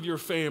time with your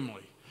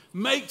family.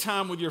 Make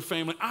time with your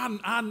family.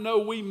 I know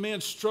we men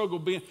struggle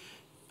being,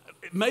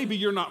 maybe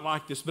you're not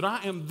like this, but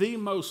I am the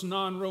most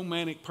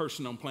non-romantic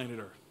person on planet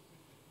Earth.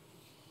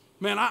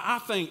 Man, I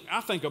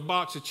think a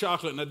box of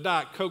chocolate and a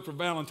Diet Coke for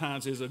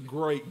Valentine's is a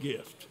great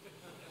gift.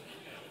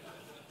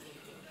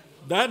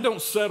 That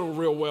don't settle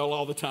real well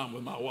all the time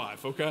with my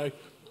wife, okay?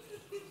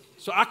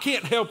 So I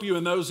can't help you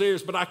in those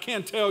areas, but I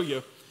can tell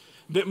you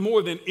that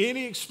more than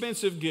any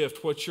expensive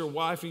gift, what your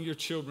wife and your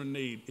children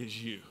need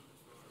is you.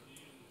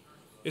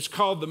 It's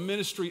called the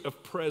ministry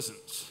of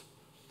presence.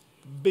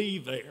 Be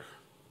there.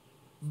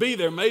 Be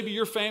there. Maybe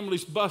your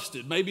family's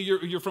busted. Maybe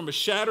you're from a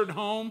shattered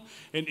home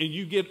and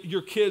you get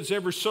your kids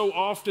every so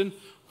often.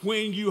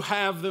 When you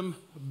have them,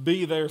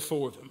 be there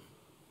for them.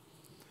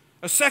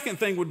 A second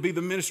thing would be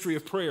the ministry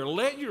of prayer.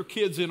 Let your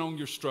kids in on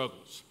your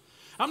struggles.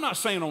 I'm not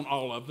saying on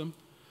all of them,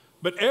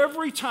 but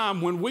every time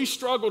when we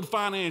struggled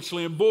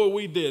financially, and boy,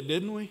 we did,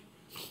 didn't we?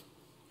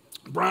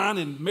 Brian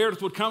and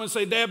Meredith would come and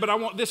say, Dad, but I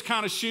want this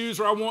kind of shoes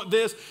or I want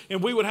this.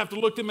 And we would have to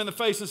look them in the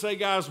face and say,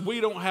 guys,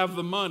 we don't have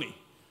the money.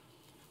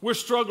 We're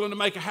struggling to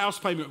make a house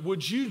payment.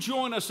 Would you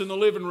join us in the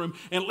living room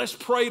and let's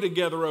pray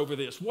together over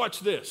this?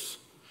 Watch this.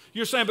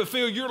 You're saying, but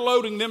Phil, you're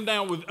loading them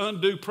down with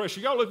undue pressure.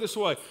 Y'all look this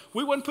way.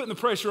 We wasn't putting the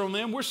pressure on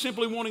them. We're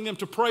simply wanting them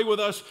to pray with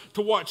us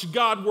to watch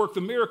God work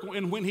the miracle.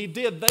 And when he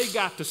did, they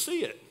got to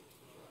see it.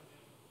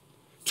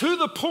 To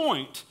the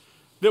point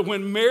that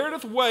when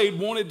Meredith Wade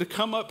wanted to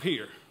come up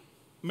here,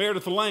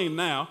 Meredith Lane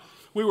now,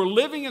 we were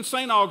living in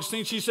St.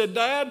 Augustine. She said,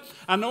 Dad,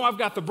 I know I've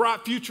got the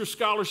Bright Future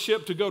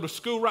Scholarship to go to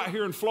school right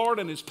here in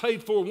Florida, and it's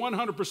paid for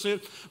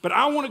 100%, but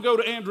I want to go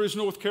to Andrews,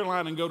 North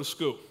Carolina, and go to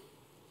school.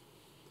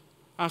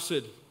 I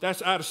said,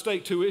 that's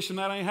out-of-state tuition.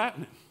 That ain't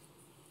happening.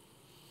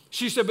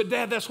 She said, but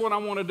Dad, that's what I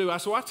want to do. I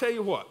said, well, I tell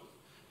you what.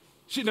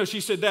 She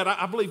said, Dad,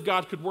 I believe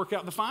God could work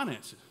out the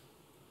finances.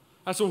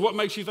 I said, well, what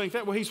makes you think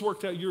that? Well, he's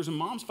worked out yours and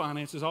Mom's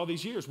finances all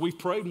these years. We've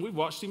prayed and we've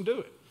watched him do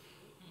it.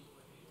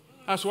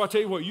 I said, well, I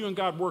tell you what, you and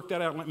God work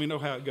that out and let me know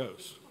how it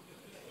goes.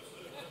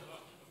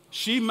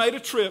 She made a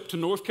trip to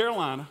North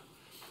Carolina.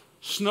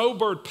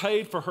 Snowbird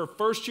paid for her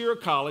first year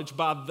of college.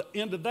 By the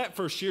end of that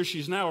first year,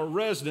 she's now a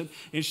resident,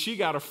 and she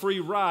got a free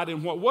ride.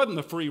 And what wasn't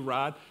a free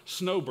ride,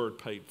 Snowbird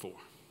paid for.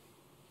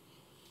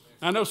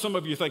 I know some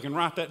of you are thinking,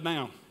 write that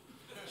down.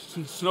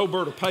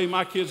 Snowbird will pay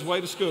my kids'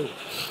 way to school.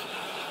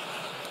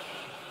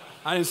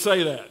 I didn't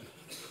say that.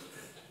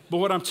 But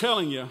what I'm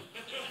telling you,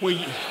 when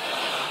you...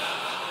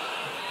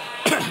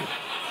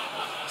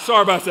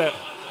 Sorry about that.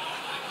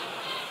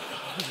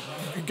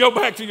 Go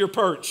back to your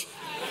perch.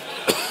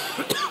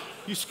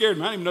 You scared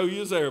me. I didn't even know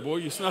you was there, boy.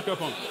 You snuck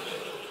up on me.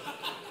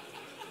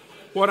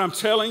 What I'm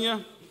telling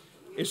you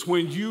is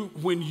when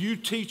you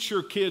teach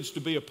your kids to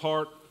be a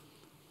part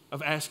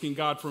of asking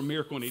God for a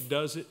miracle and he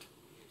does it,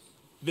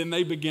 then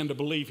they begin to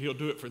believe he'll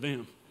do it for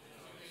them.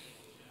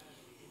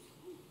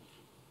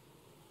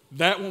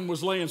 That one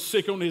was laying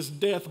sick on his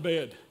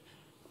deathbed,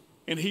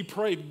 and he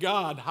prayed,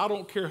 God, I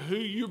don't care who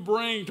you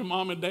bring to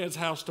Mom and Dad's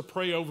house to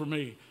pray over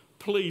me.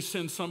 Please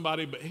send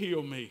somebody but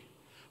heal me.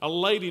 A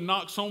lady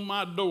knocks on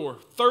my door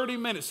 30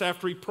 minutes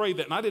after he prayed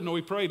that, and I didn't know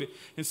he prayed it,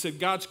 and said,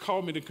 God's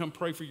called me to come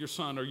pray for your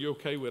son. Are you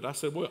okay with it? I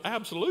said, well,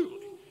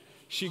 absolutely.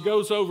 She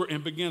goes over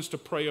and begins to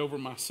pray over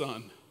my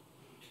son.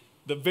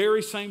 The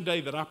very same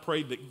day that I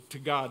prayed to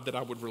God that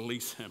I would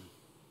release him.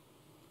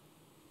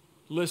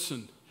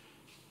 Listen,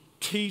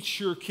 teach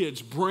your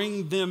kids.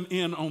 Bring them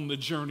in on the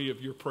journey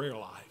of your prayer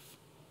life.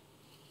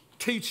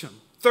 Teach them.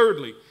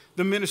 Thirdly,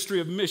 the ministry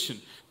of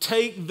mission.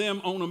 Take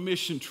them on a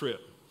mission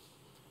trip.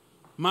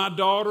 My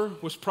daughter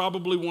was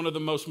probably one of the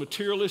most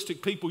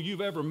materialistic people you've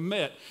ever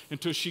met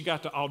until she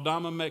got to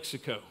Aldama,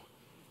 Mexico.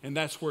 And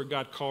that's where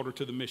God called her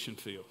to the mission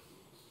field.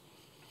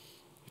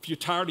 If you're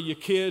tired of your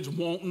kids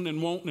wanting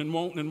and wanting and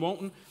wanting and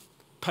wanting,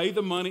 pay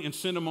the money and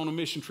send them on a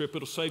mission trip.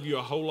 It'll save you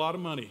a whole lot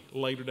of money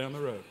later down the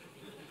road.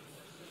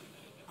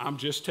 I'm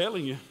just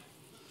telling you.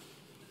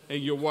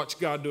 And you'll watch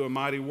God do a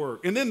mighty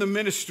work. And then the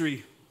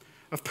ministry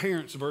of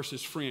parents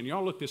versus friend.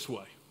 Y'all look this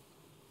way.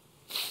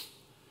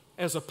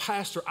 As a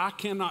pastor, I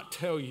cannot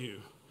tell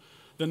you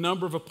the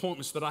number of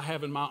appointments that I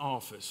have in my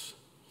office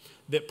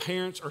that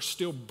parents are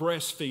still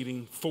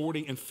breastfeeding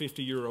 40 and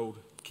 50-year-old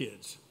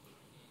kids.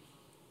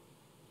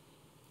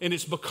 And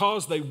it's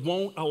because they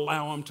won't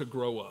allow them to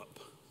grow up.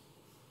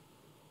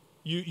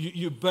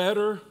 You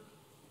better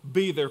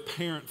be their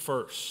parent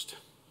first.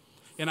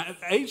 And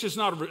age is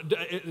not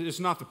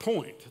the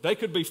point. They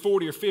could be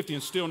 40 or 50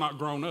 and still not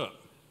grown up.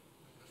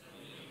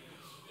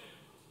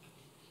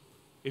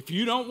 If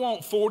you don't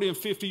want 40 and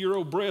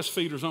 50-year-old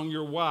breastfeeders on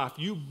your wife,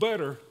 you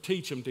better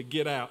teach them to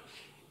get out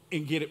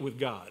and get it with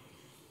God.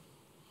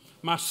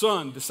 My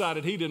son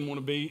decided he didn't want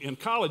to be in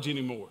college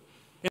anymore.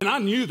 And I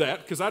knew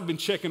that because I'd been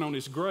checking on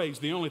his grades.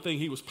 The only thing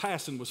he was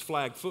passing was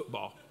flag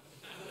football.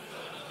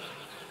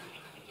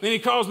 Then he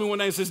calls me one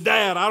day and says,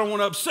 Dad, I don't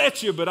want to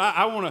upset you, but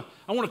I want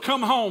to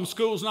come home.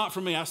 School's not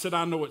for me. I said,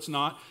 I know it's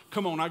not.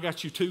 Come on, I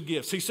got you 2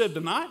 gifts. He said,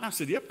 tonight? And I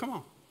said, yep, come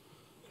on.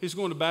 He's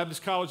going to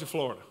Baptist College of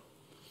Florida.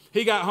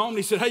 He got home and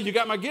he said, hey, you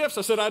got my gifts?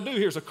 I said, I do.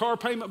 Here's a car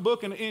payment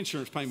book and an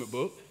insurance payment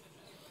book.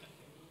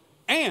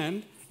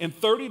 And in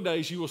 30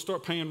 days, you will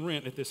start paying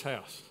rent at this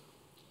house.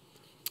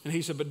 And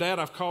he said, but Dad,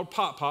 I've called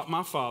Pop,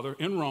 my father,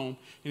 in Rome,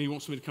 and he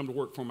wants me to come to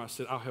work for him. I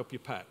said, I'll help you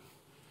pack.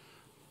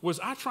 Was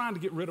I trying to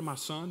get rid of my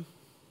son?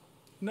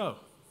 No.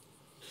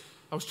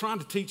 I was trying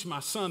to teach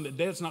my son that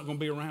Dad's not going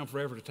to be around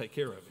forever to take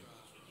care of him.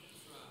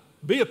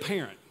 Be a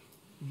parent.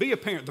 Be a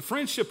parent. The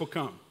friendship will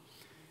come.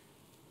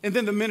 And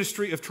then the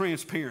ministry of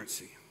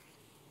transparency.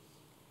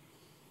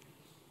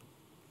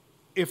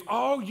 If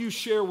all you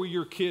share with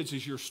your kids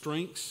is your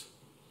strengths,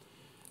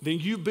 then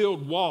you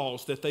build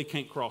walls that they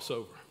can't cross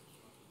over.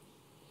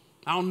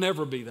 I'll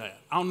never be that.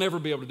 I'll never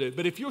be able to do it.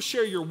 But if you'll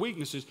share your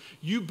weaknesses,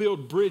 you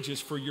build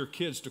bridges for your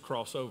kids to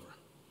cross over.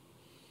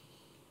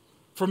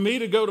 For me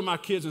to go to my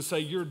kids and say,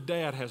 your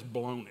dad has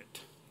blown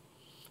it.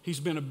 He's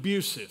been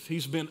abusive.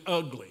 He's been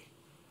ugly.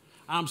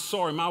 I'm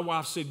sorry. My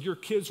wife said, your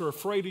kids are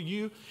afraid of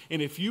you,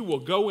 and if you will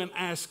go and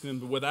ask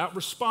them without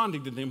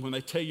responding to them when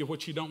they tell you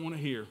what you don't want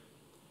to hear,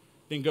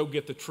 then go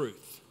get the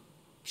truth.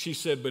 She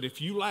said, but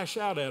if you lash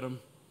out at them,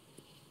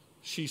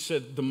 she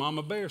said, the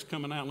mama bear's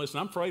coming out. Listen,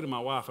 I'm afraid of my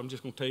wife. I'm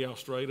just going to tell y'all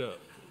straight up.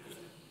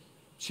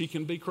 She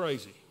can be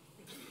crazy.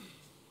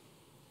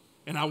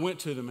 And I went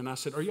to them and I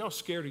said, are y'all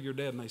scared of your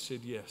dad? And they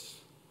said, yes.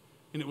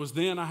 And it was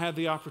then I had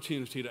the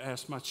opportunity to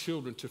ask my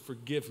children to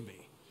forgive me.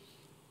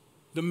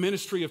 The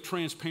ministry of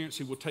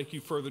transparency will take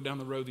you further down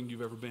the road than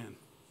you've ever been.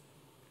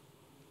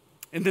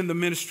 And then the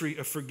ministry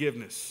of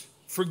forgiveness.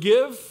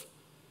 Forgive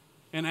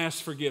and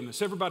ask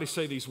forgiveness. Everybody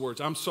say these words.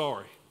 I'm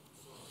sorry.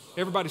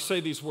 Everybody say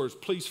these words.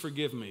 Please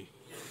forgive me.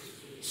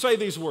 Say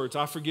these words.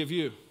 I forgive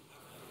you.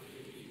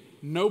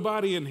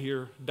 Nobody in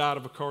here died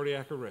of a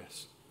cardiac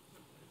arrest.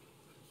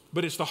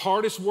 But it's the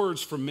hardest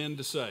words for men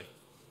to say.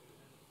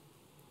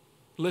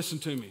 Listen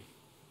to me.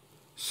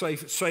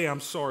 Say I'm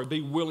sorry. Be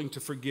willing to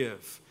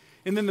forgive.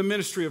 And then the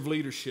ministry of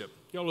leadership.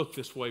 Y'all look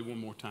this way one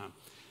more time.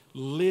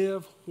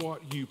 Live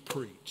what you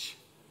preach.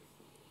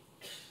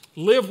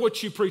 Live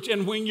what you preach.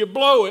 And when you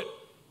blow it,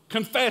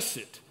 confess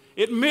it.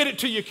 Admit it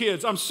to your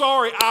kids. I'm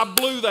sorry I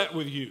blew that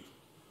with you.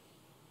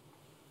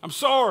 I'm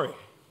sorry.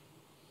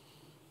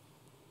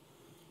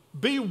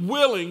 Be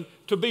willing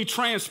to be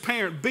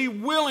transparent. Be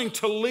willing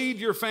to lead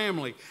your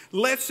family.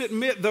 Let's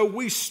admit, though,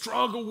 we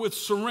struggle with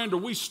surrender.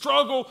 We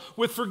struggle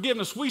with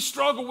forgiveness. We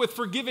struggle with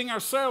forgiving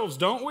ourselves,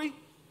 don't we?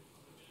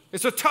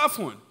 It's a tough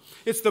one.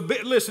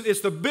 Listen, it's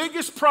the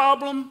biggest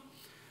problem,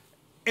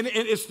 and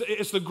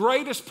it's the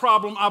greatest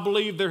problem I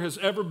believe there has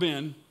ever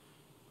been.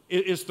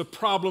 It's the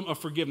problem of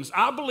forgiveness.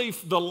 I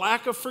believe the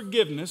lack of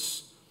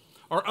forgiveness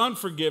or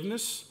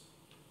unforgiveness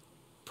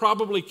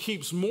probably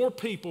keeps more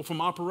people from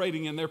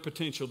operating in their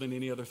potential than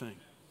any other thing.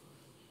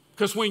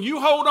 Because when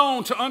you hold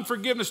on to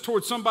unforgiveness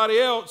towards somebody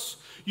else,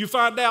 you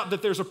find out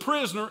that there's a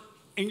prisoner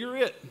and you're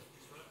it.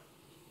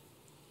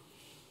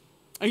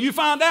 And you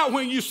find out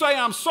when you say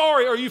I'm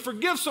sorry or you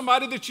forgive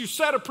somebody that you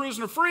set a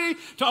prisoner free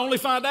to only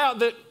find out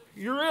that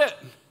you're it.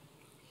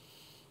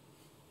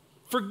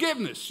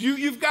 Forgiveness.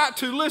 You've got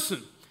to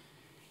listen.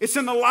 It's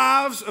in the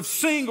lives of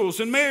singles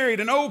and married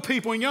and old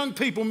people and young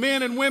people,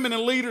 men and women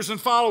and leaders and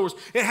followers.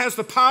 It has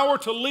the power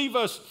to leave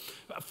us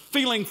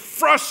feeling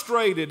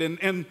frustrated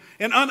and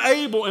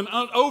unable and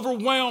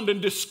overwhelmed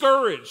and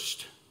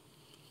discouraged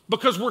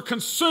because we're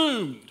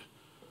consumed.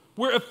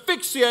 We're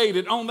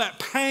asphyxiated on that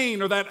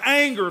pain or that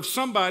anger of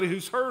somebody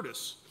who's hurt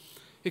us.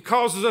 It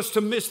causes us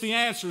to miss the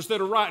answers that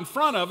are right in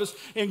front of us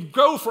and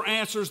go for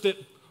answers that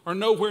are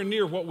nowhere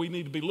near what we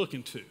need to be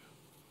looking to.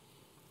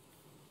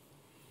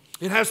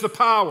 It has the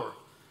power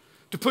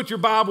to put your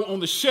Bible on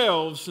the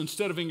shelves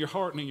instead of in your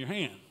heart and in your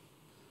hand.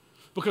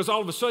 Because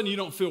all of a sudden you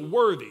don't feel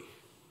worthy.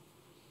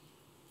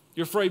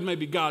 You're afraid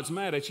maybe God's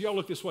mad at you. Y'all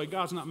look this way.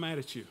 God's not mad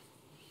at you.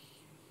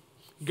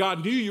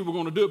 God knew you were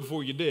going to do it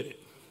before you did it.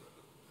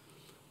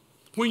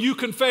 When you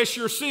confess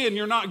your sin,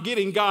 you're not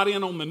getting God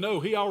in on the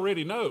know. He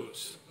already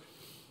knows.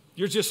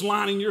 You're just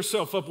lining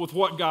yourself up with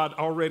what God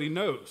already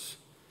knows.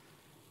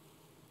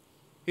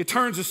 It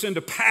turns us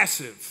into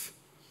passive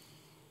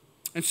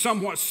and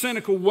somewhat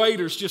cynical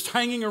waiters just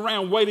hanging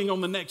around waiting on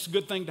the next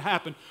good thing to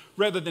happen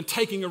rather than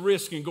taking a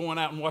risk and going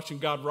out and watching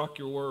God rock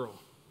your world.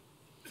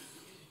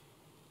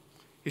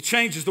 It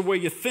changes the way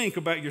you think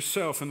about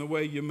yourself and the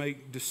way you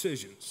make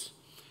decisions.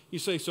 You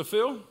say, so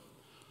Phil,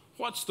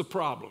 what's the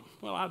problem?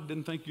 Well, I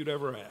didn't think you'd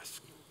ever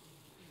ask.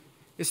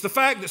 It's the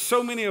fact that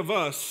so many of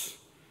us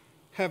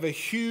have a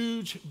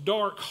huge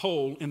dark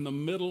hole in the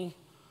middle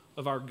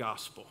of our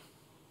gospel.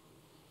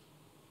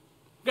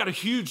 We've got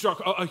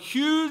a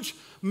huge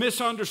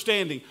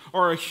misunderstanding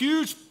or a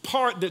huge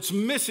part that's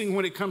missing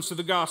when it comes to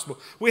the gospel.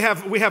 We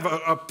have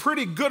a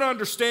pretty good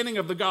understanding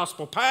of the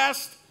gospel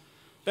past.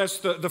 That's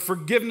the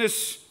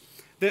forgiveness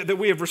that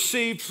we have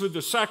received through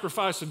the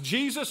sacrifice of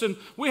Jesus. And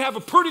we have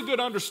a pretty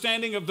good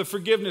understanding of the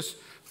forgiveness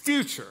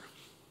future.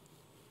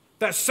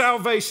 That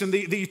salvation,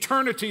 the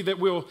eternity that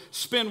we'll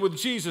spend with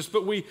Jesus.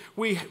 But we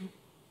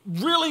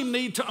really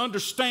need to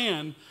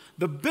understand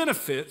the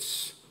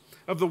benefits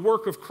of the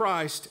work of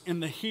Christ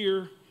in the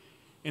here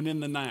and in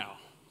the now.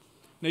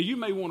 Now, you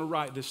may want to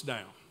write this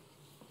down.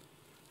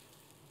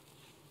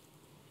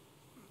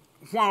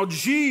 While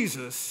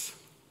Jesus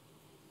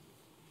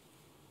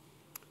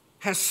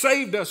has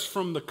saved us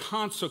from the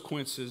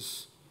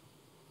consequences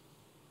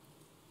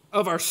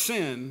of our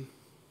sin,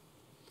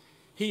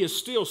 He is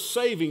still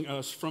saving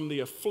us from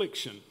the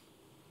affliction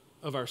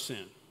of our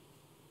sin.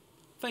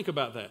 Think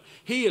about that.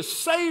 He has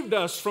saved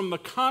us from the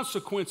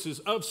consequences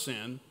of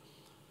sin,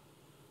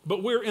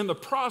 but we're in the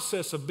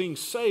process of being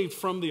saved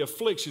from the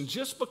affliction.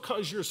 Just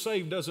because you're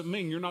saved doesn't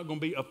mean you're not going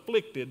to be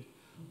afflicted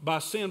by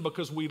sin,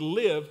 because we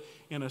live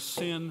in a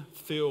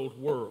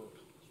sin-filled world.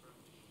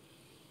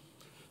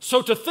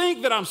 So to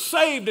think that I'm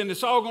saved and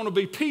it's all going to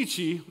be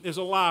peachy is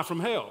a lie from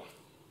hell.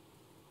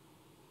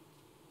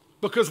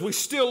 Because we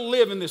still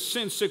live in this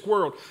sin-sick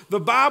world.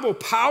 The Bible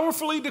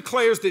powerfully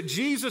declares that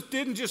Jesus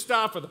didn't just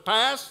die for the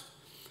past.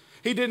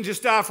 He didn't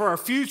just die for our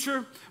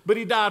future, but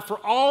He died for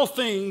all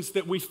things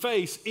that we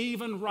face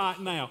even right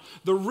now.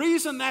 The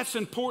reason that's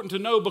important to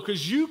know,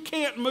 because you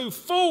can't move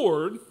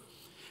forward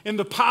in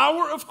the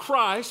power of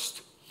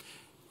Christ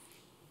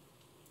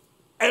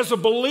as a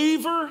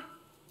believer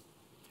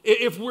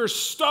if we're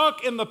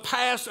stuck in the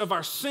past of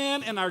our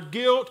sin and our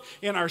guilt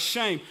and our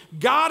shame.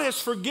 God has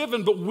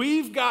forgiven, but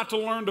we've got to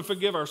learn to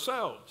forgive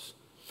ourselves.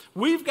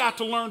 We've got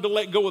to learn to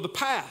let go of the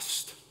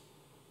past.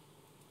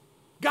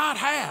 God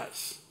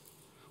has.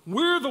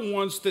 We're the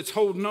ones that's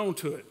holding on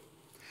to it.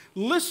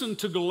 Listen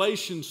to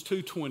Galatians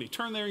 2:20.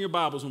 Turn there in your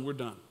Bibles and we're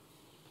done.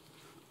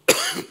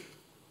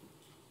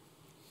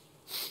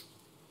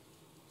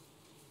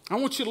 I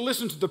want you to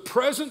listen to the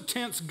present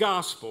tense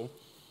gospel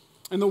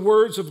and the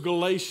words of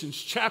Galatians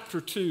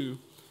chapter 2,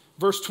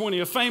 verse 20,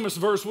 a famous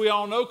verse we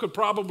all know, could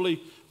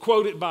probably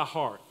quote it by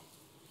heart.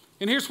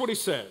 And here's what he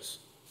says.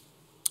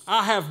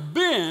 I have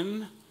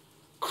been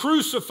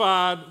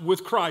crucified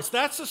with Christ.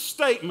 That's a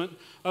statement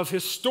of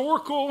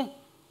historical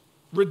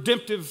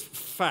redemptive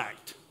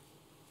fact.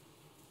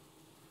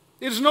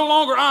 It is no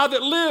longer I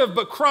that live,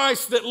 but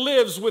Christ that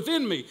lives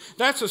within me.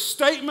 That's a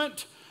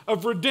statement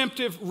of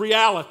redemptive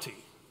reality.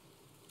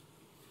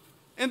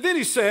 And then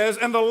he says,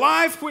 and the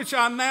life which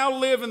I now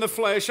live in the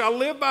flesh, I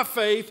live by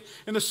faith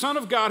in the Son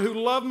of God who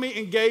loved me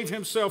and gave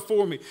himself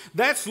for me.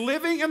 That's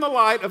living in the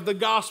light of the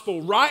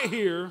gospel right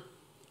here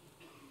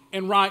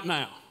and right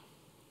now.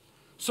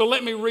 So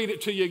let me read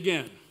it to you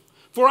again.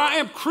 For I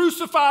am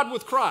crucified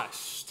with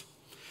Christ.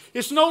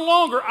 It's no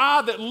longer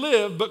I that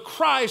live, but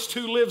Christ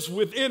who lives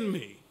within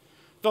me.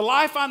 The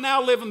life I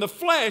now live in the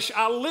flesh,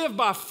 I live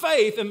by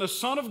faith in the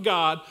Son of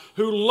God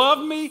who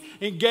loved me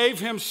and gave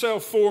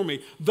himself for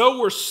me. Though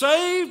we're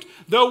saved,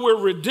 though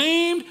we're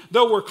redeemed,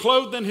 though we're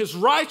clothed in his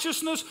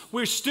righteousness,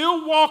 we're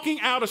still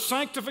walking out a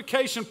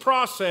sanctification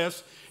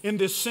process in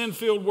this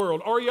sin-filled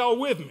world. Are y'all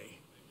with me?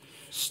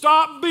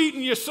 Stop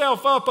beating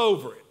yourself up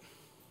over it.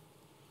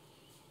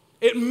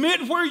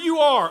 Admit where you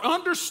are,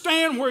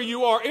 understand where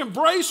you are,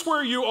 embrace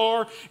where you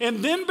are, and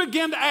then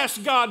begin to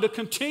ask God to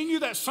continue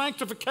that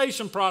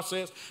sanctification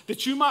process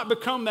that you might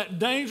become that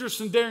dangerous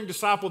and daring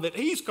disciple that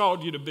he's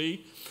called you to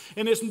be.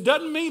 And it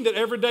doesn't mean that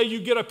every day you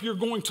get up you're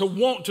going to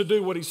want to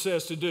do what he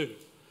says to do.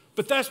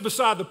 But that's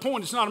beside the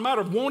point. It's not a matter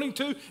of wanting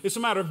to, it's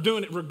a matter of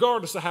doing it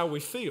regardless of how we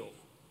feel.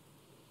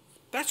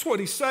 That's what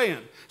he's saying.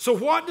 So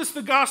what does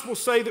the gospel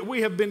say that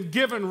we have been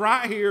given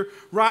right here,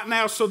 right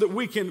now, so that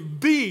we can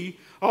be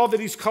all that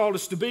he's called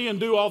us to be and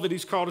do all that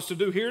he's called us to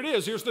do? Here it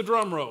is. Here's the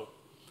drum roll.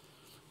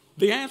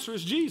 The answer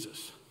is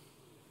Jesus.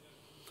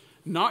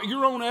 Not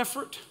your own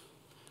effort,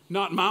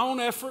 not my own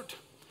effort,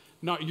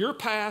 not your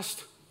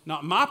past,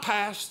 not my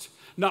past,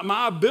 not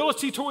my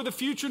ability toward the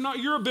future, not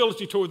your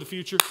ability toward the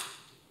future,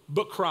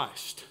 but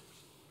Christ.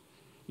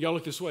 Y'all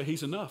look this way.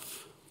 He's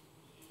enough.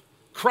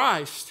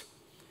 Christ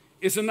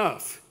is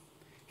enough.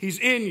 He's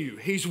in you.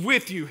 He's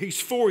with you. He's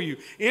for you.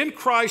 In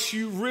Christ,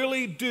 you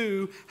really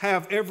do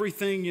have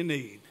everything you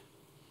need.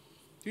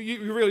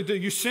 You really do.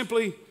 You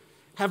simply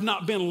have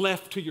not been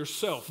left to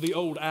yourself, the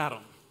old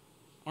Adam.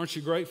 Aren't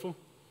you grateful?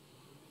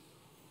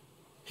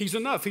 He's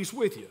enough. He's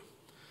with you.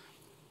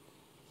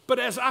 But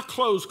as I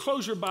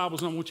close your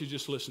Bibles and I want you to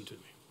just listen to me.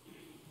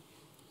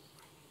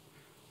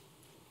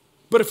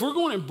 But if we're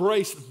going to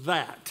embrace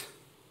that,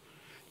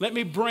 let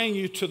me bring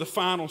you to the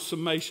final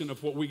summation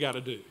of what we got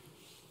to do.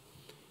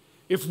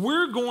 If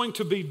we're going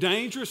to be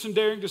dangerous and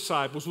daring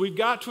disciples, we've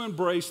got to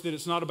embrace that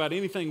it's not about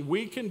anything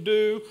we can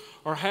do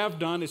or have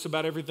done. It's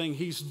about everything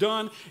he's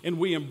done, and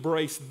we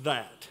embrace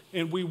that.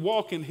 And we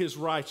walk in his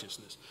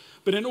righteousness.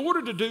 But in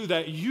order to do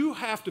that, you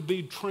have to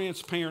be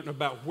transparent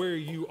about where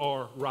you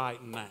are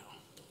right now.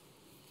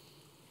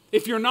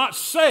 If you're not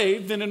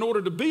saved, then in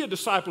order to be a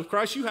disciple of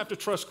Christ, you have to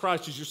trust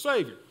Christ as your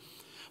Savior.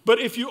 But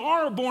if you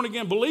are a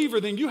born-again believer,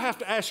 then you have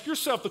to ask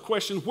yourself the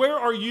question, where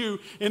are you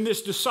in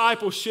this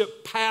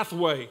discipleship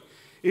pathway,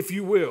 if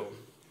you will?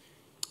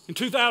 In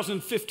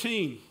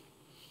 2015,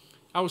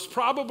 I was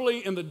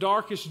probably in the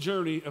darkest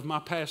journey of my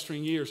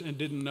pastoring years and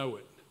didn't know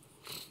it.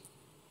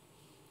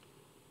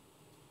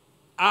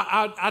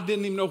 I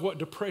didn't even know what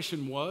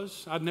depression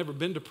was. I'd never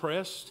been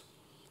depressed.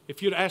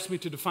 If you'd asked me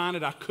to define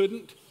it, I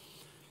couldn't.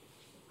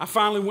 I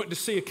finally went to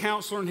see a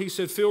counselor, and he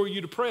said, "Phil, are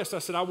you depressed?" I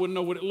said, "I wouldn't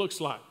know what it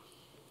looks like."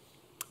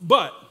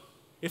 But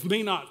if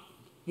me not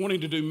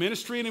wanting to do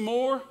ministry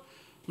anymore,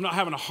 I'm not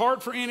having a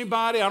heart for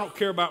anybody, I don't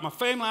care about my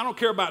family, I don't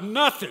care about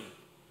nothing,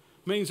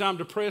 means I'm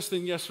depressed,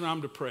 then yes, sir, I'm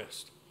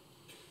depressed.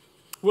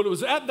 Well, it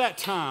was at that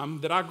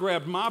time that I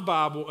grabbed my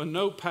Bible, a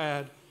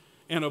notepad,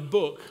 and a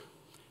book,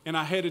 and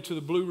I headed to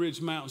the Blue Ridge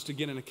Mountains to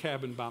get in a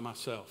cabin by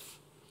myself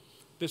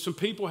that some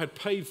people had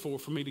paid for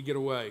me to get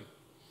away.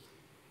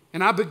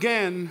 And I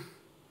began,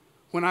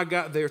 when I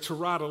got there, to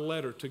write a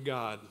letter to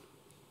God,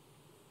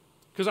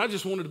 because I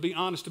just wanted to be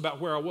honest about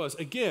where I was.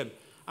 Again,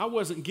 I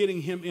wasn't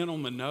getting him in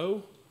on the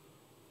no.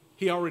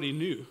 He already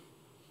knew.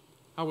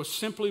 I was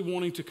simply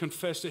wanting to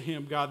confess to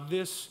him, God,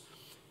 this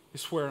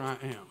is where I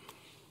am.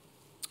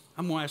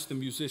 I'm going to ask the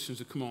musicians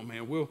to come on,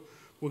 man. We'll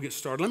get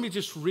started. Let me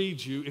just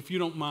read you, if you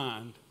don't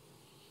mind,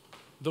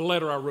 the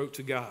letter I wrote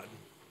to God.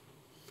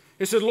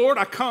 It said, Lord,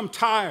 I come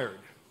tired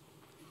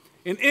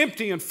and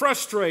empty and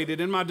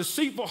frustrated, and my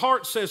deceitful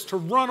heart says to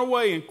run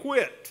away and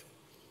quit.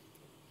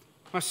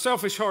 My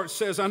selfish heart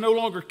says I no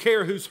longer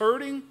care who's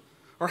hurting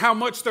or how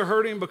much they're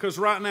hurting, because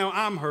right now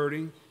I'm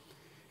hurting.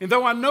 And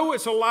though I know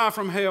it's a lie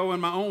from hell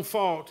and my own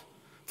fault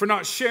for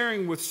not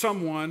sharing with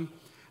someone,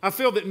 I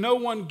feel that no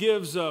one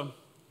gives a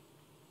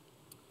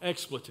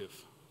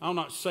expletive. I'll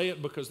not say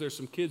it because there's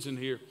some kids in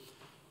here.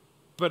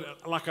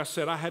 But like I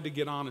said, I had to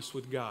get honest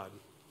with God.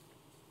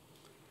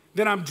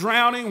 Then I'm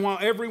drowning while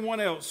everyone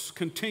else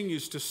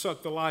continues to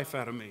suck the life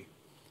out of me.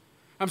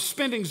 I'm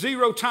spending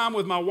zero time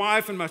with my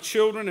wife and my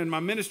children and my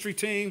ministry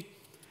team,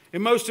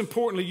 and most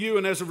importantly, you.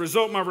 And as a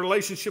result, my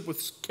relationship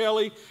with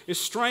Kelly is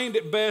strained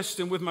at best,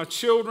 and with my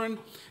children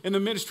and the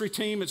ministry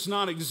team, it's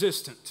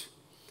non-existent.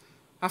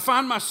 I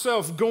find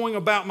myself going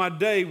about my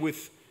day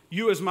with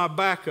you as my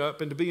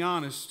backup, and to be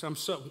honest, I'm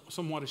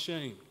somewhat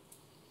ashamed.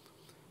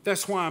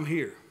 That's why I'm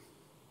here.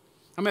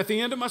 I'm at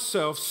the end of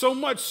myself, so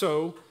much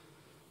so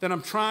that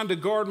I'm trying to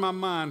guard my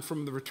mind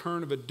from the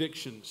return of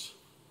addictions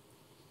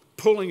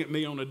pulling at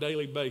me on a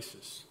daily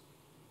basis.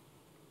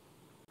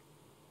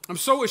 I'm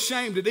so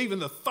ashamed at even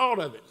the thought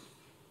of it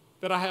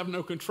that I have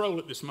no control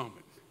at this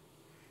moment.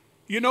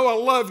 You know I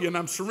love you and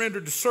I'm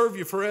surrendered to serve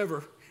you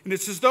forever. And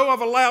it's as though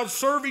I've allowed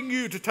serving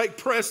you to take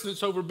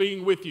precedence over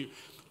being with you.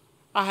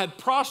 I had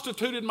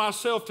prostituted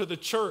myself to the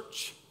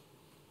church.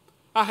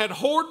 I had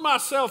whored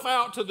myself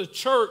out to the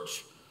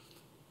church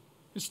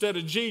instead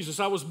of Jesus.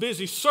 I was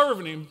busy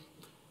serving him,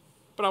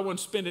 but I wasn't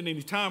spending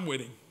any time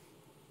with him.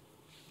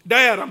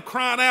 Dad, I'm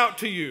crying out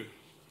to you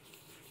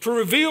to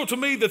reveal to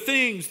me the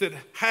things that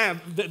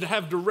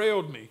have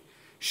derailed me.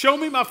 Show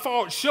me my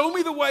faults. Show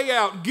me the way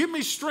out. Give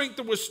me strength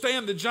to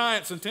withstand the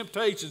giants and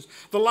temptations,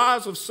 the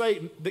lies of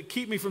Satan that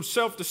keep me from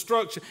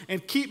self-destruction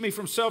and keep me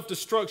from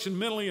self-destruction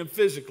mentally and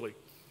physically.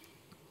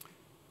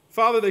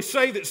 Father, they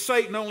say that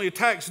Satan only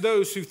attacks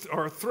those who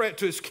are a threat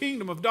to his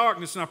kingdom of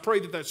darkness, and I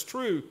pray that that's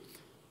true,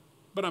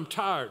 but I'm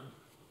tired.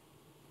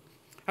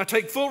 I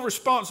take full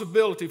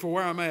responsibility for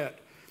where I'm at,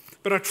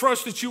 but I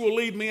trust that you will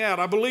lead me out.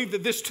 I believe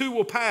that this too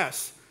will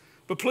pass,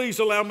 but please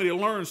allow me to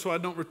learn so I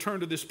don't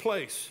return to this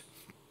place.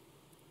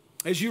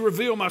 As you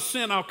reveal my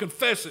sin, I'll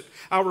confess it.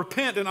 I'll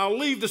repent and I'll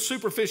leave the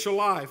superficial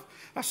life.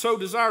 I so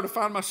desire to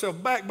find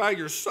myself back by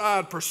your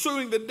side,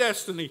 pursuing the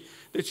destiny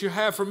that you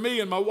have for me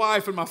and my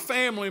wife and my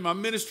family, my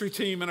ministry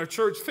team and our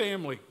church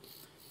family.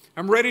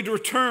 I'm ready to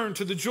return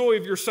to the joy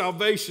of your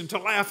salvation, to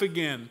laugh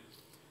again.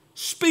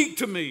 Speak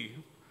to me.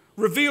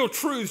 Reveal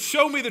truth.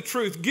 Show me the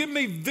truth. Give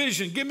me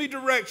vision. Give me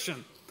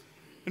direction.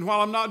 And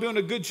while I'm not doing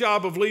a good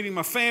job of leading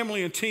my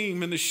family and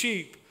team and the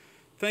sheep,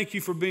 thank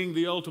you for being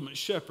the ultimate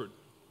shepherd.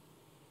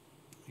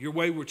 Your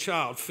wayward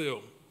child,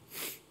 Phil.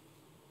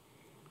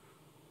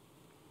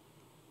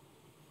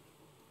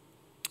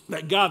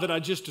 That guy that I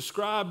just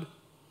described,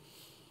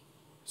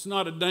 it's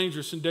not a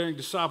dangerous and daring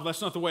disciple.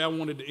 That's not the way I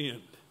wanted to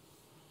end.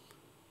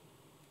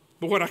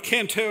 But what I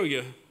can tell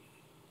you,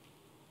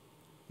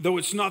 though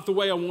it's not the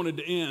way I wanted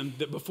to end,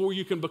 that before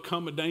you can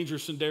become a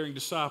dangerous and daring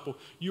disciple,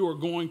 you are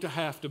going to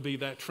have to be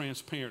that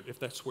transparent if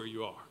that's where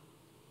you are.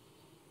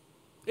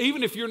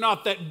 Even if you're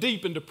not that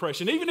deep in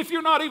depression, even if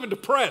you're not even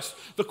depressed,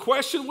 the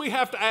question we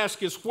have to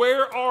ask is,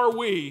 where are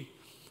we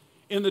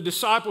in the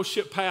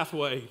discipleship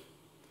pathway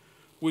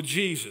with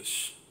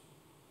Jesus?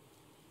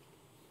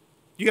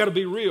 You got to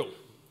be real.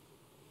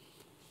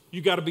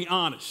 You got to be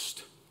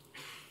honest.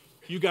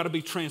 You got to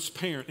be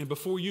transparent. And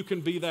before you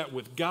can be that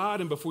with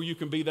God and before you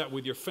can be that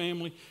with your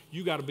family,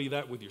 you got to be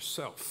that with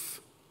yourself.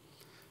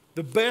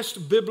 The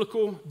best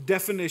biblical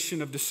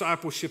definition of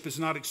discipleship is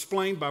not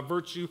explained by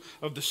virtue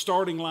of the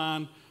starting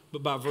line,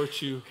 but by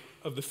virtue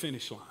of the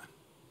finish line.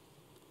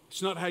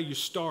 It's not how you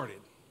started.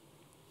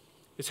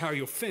 It's how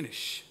you'll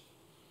finish.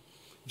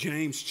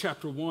 James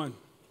chapter 1.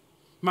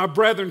 My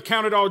brethren,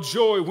 count it all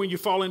joy when you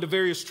fall into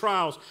various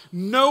trials,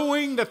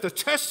 knowing that the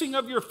testing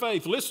of your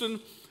faith,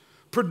 listen,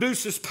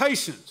 produces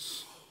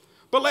patience.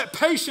 But let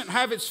patience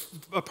have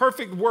a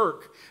perfect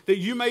work, that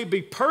you may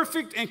be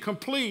perfect and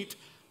complete,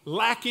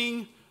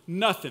 lacking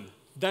nothing.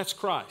 That's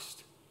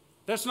Christ.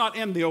 That's not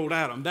in the old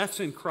Adam.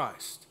 That's in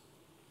Christ.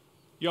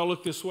 Y'all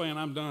look this way and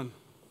I'm done.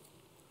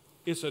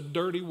 It's a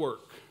dirty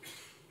work.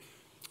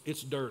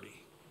 It's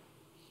dirty.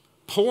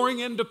 Pouring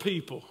into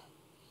people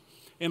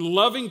and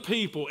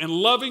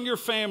loving your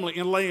family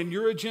and laying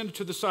your agenda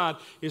to the side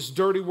is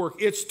dirty work.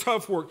 It's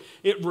tough work.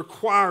 It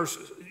requires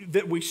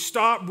that we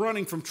stop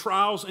running from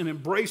trials and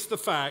embrace the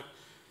fact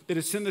that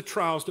it's in the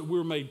trials that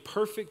we're made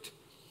perfect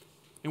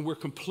and we're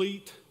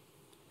complete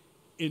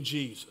in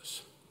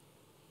Jesus.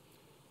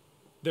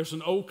 There's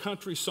an old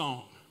country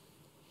song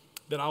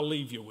that I'll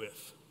leave you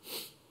with.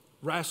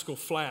 Rascal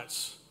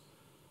Flatts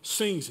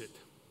sings it.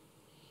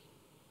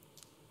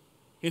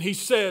 And he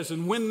says,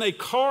 and when they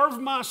carve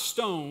my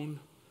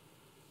stone,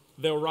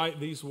 they'll write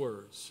these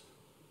words.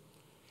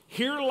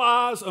 Here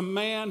lies a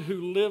man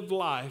who lived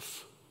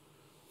life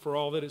for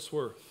all that it's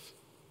worth.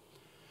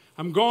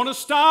 I'm going to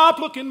stop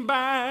looking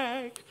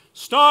back,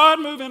 start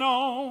moving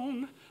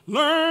on,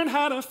 learn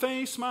how to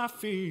face my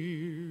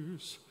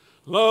fears,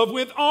 love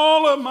with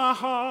all of my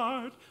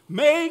heart,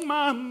 make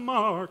my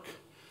mark.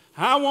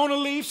 I want to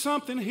leave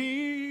something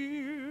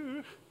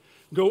here.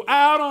 Go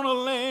out on a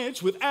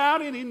ledge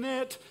without any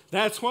net.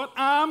 That's what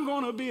I'm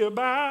going to be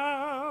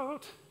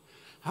about.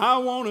 I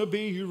want to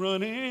be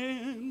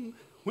running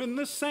when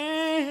the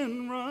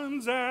sand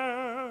runs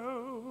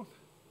out.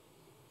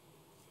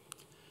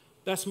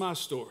 That's my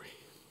story.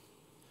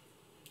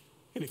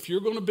 And if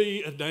you're going to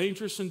be a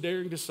dangerous and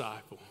daring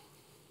disciple,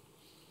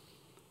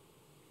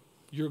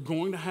 you're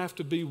going to have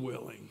to be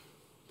willing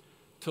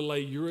to lay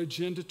your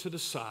agenda to the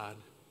side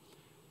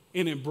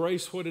and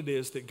embrace what it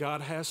is that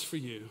God has for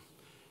you.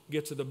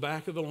 Get to the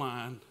back of the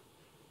line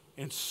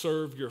and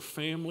serve your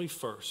family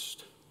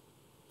first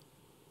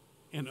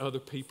and other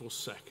people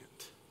second.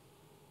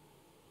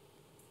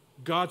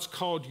 God's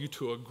called you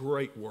to a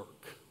great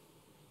work.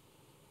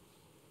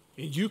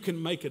 And you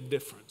can make a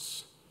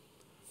difference.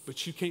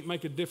 But you can't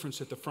make a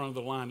difference at the front of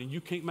the line. And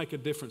you can't make a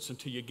difference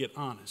until you get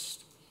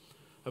honest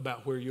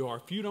about where you are.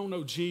 If you don't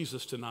know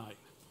Jesus tonight,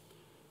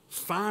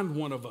 find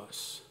one of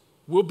us.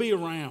 We'll be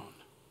around.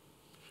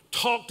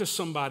 Talk to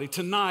somebody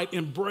tonight.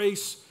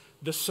 Embrace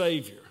the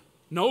Savior.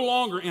 No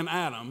longer in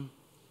Adam.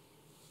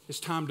 It's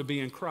time to be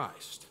in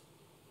Christ.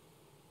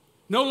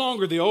 No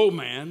longer the old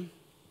man.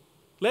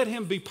 Let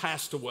him be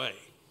passed away.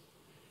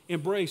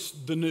 Embrace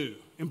the new.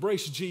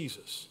 Embrace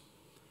Jesus.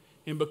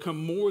 And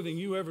become more than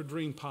you ever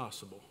dreamed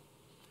possible.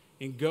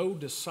 And go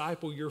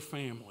disciple your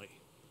family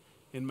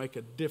and make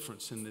a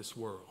difference in this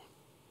world.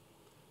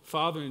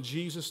 Father, in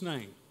Jesus'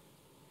 name,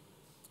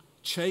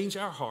 change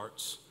our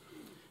hearts,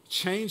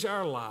 change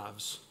our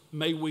lives.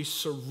 May we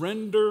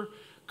surrender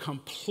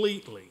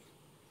completely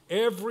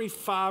every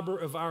fiber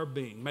of our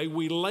being. May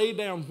we lay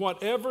down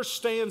whatever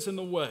stands in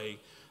the way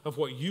of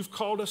what you've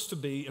called us to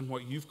be and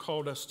what you've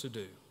called us to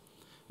do.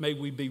 May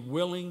we be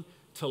willing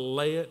to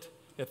lay it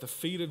at the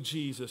feet of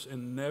Jesus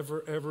and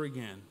never, ever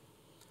again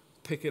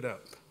pick it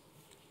up.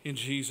 In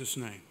Jesus'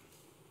 name,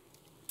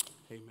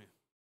 amen.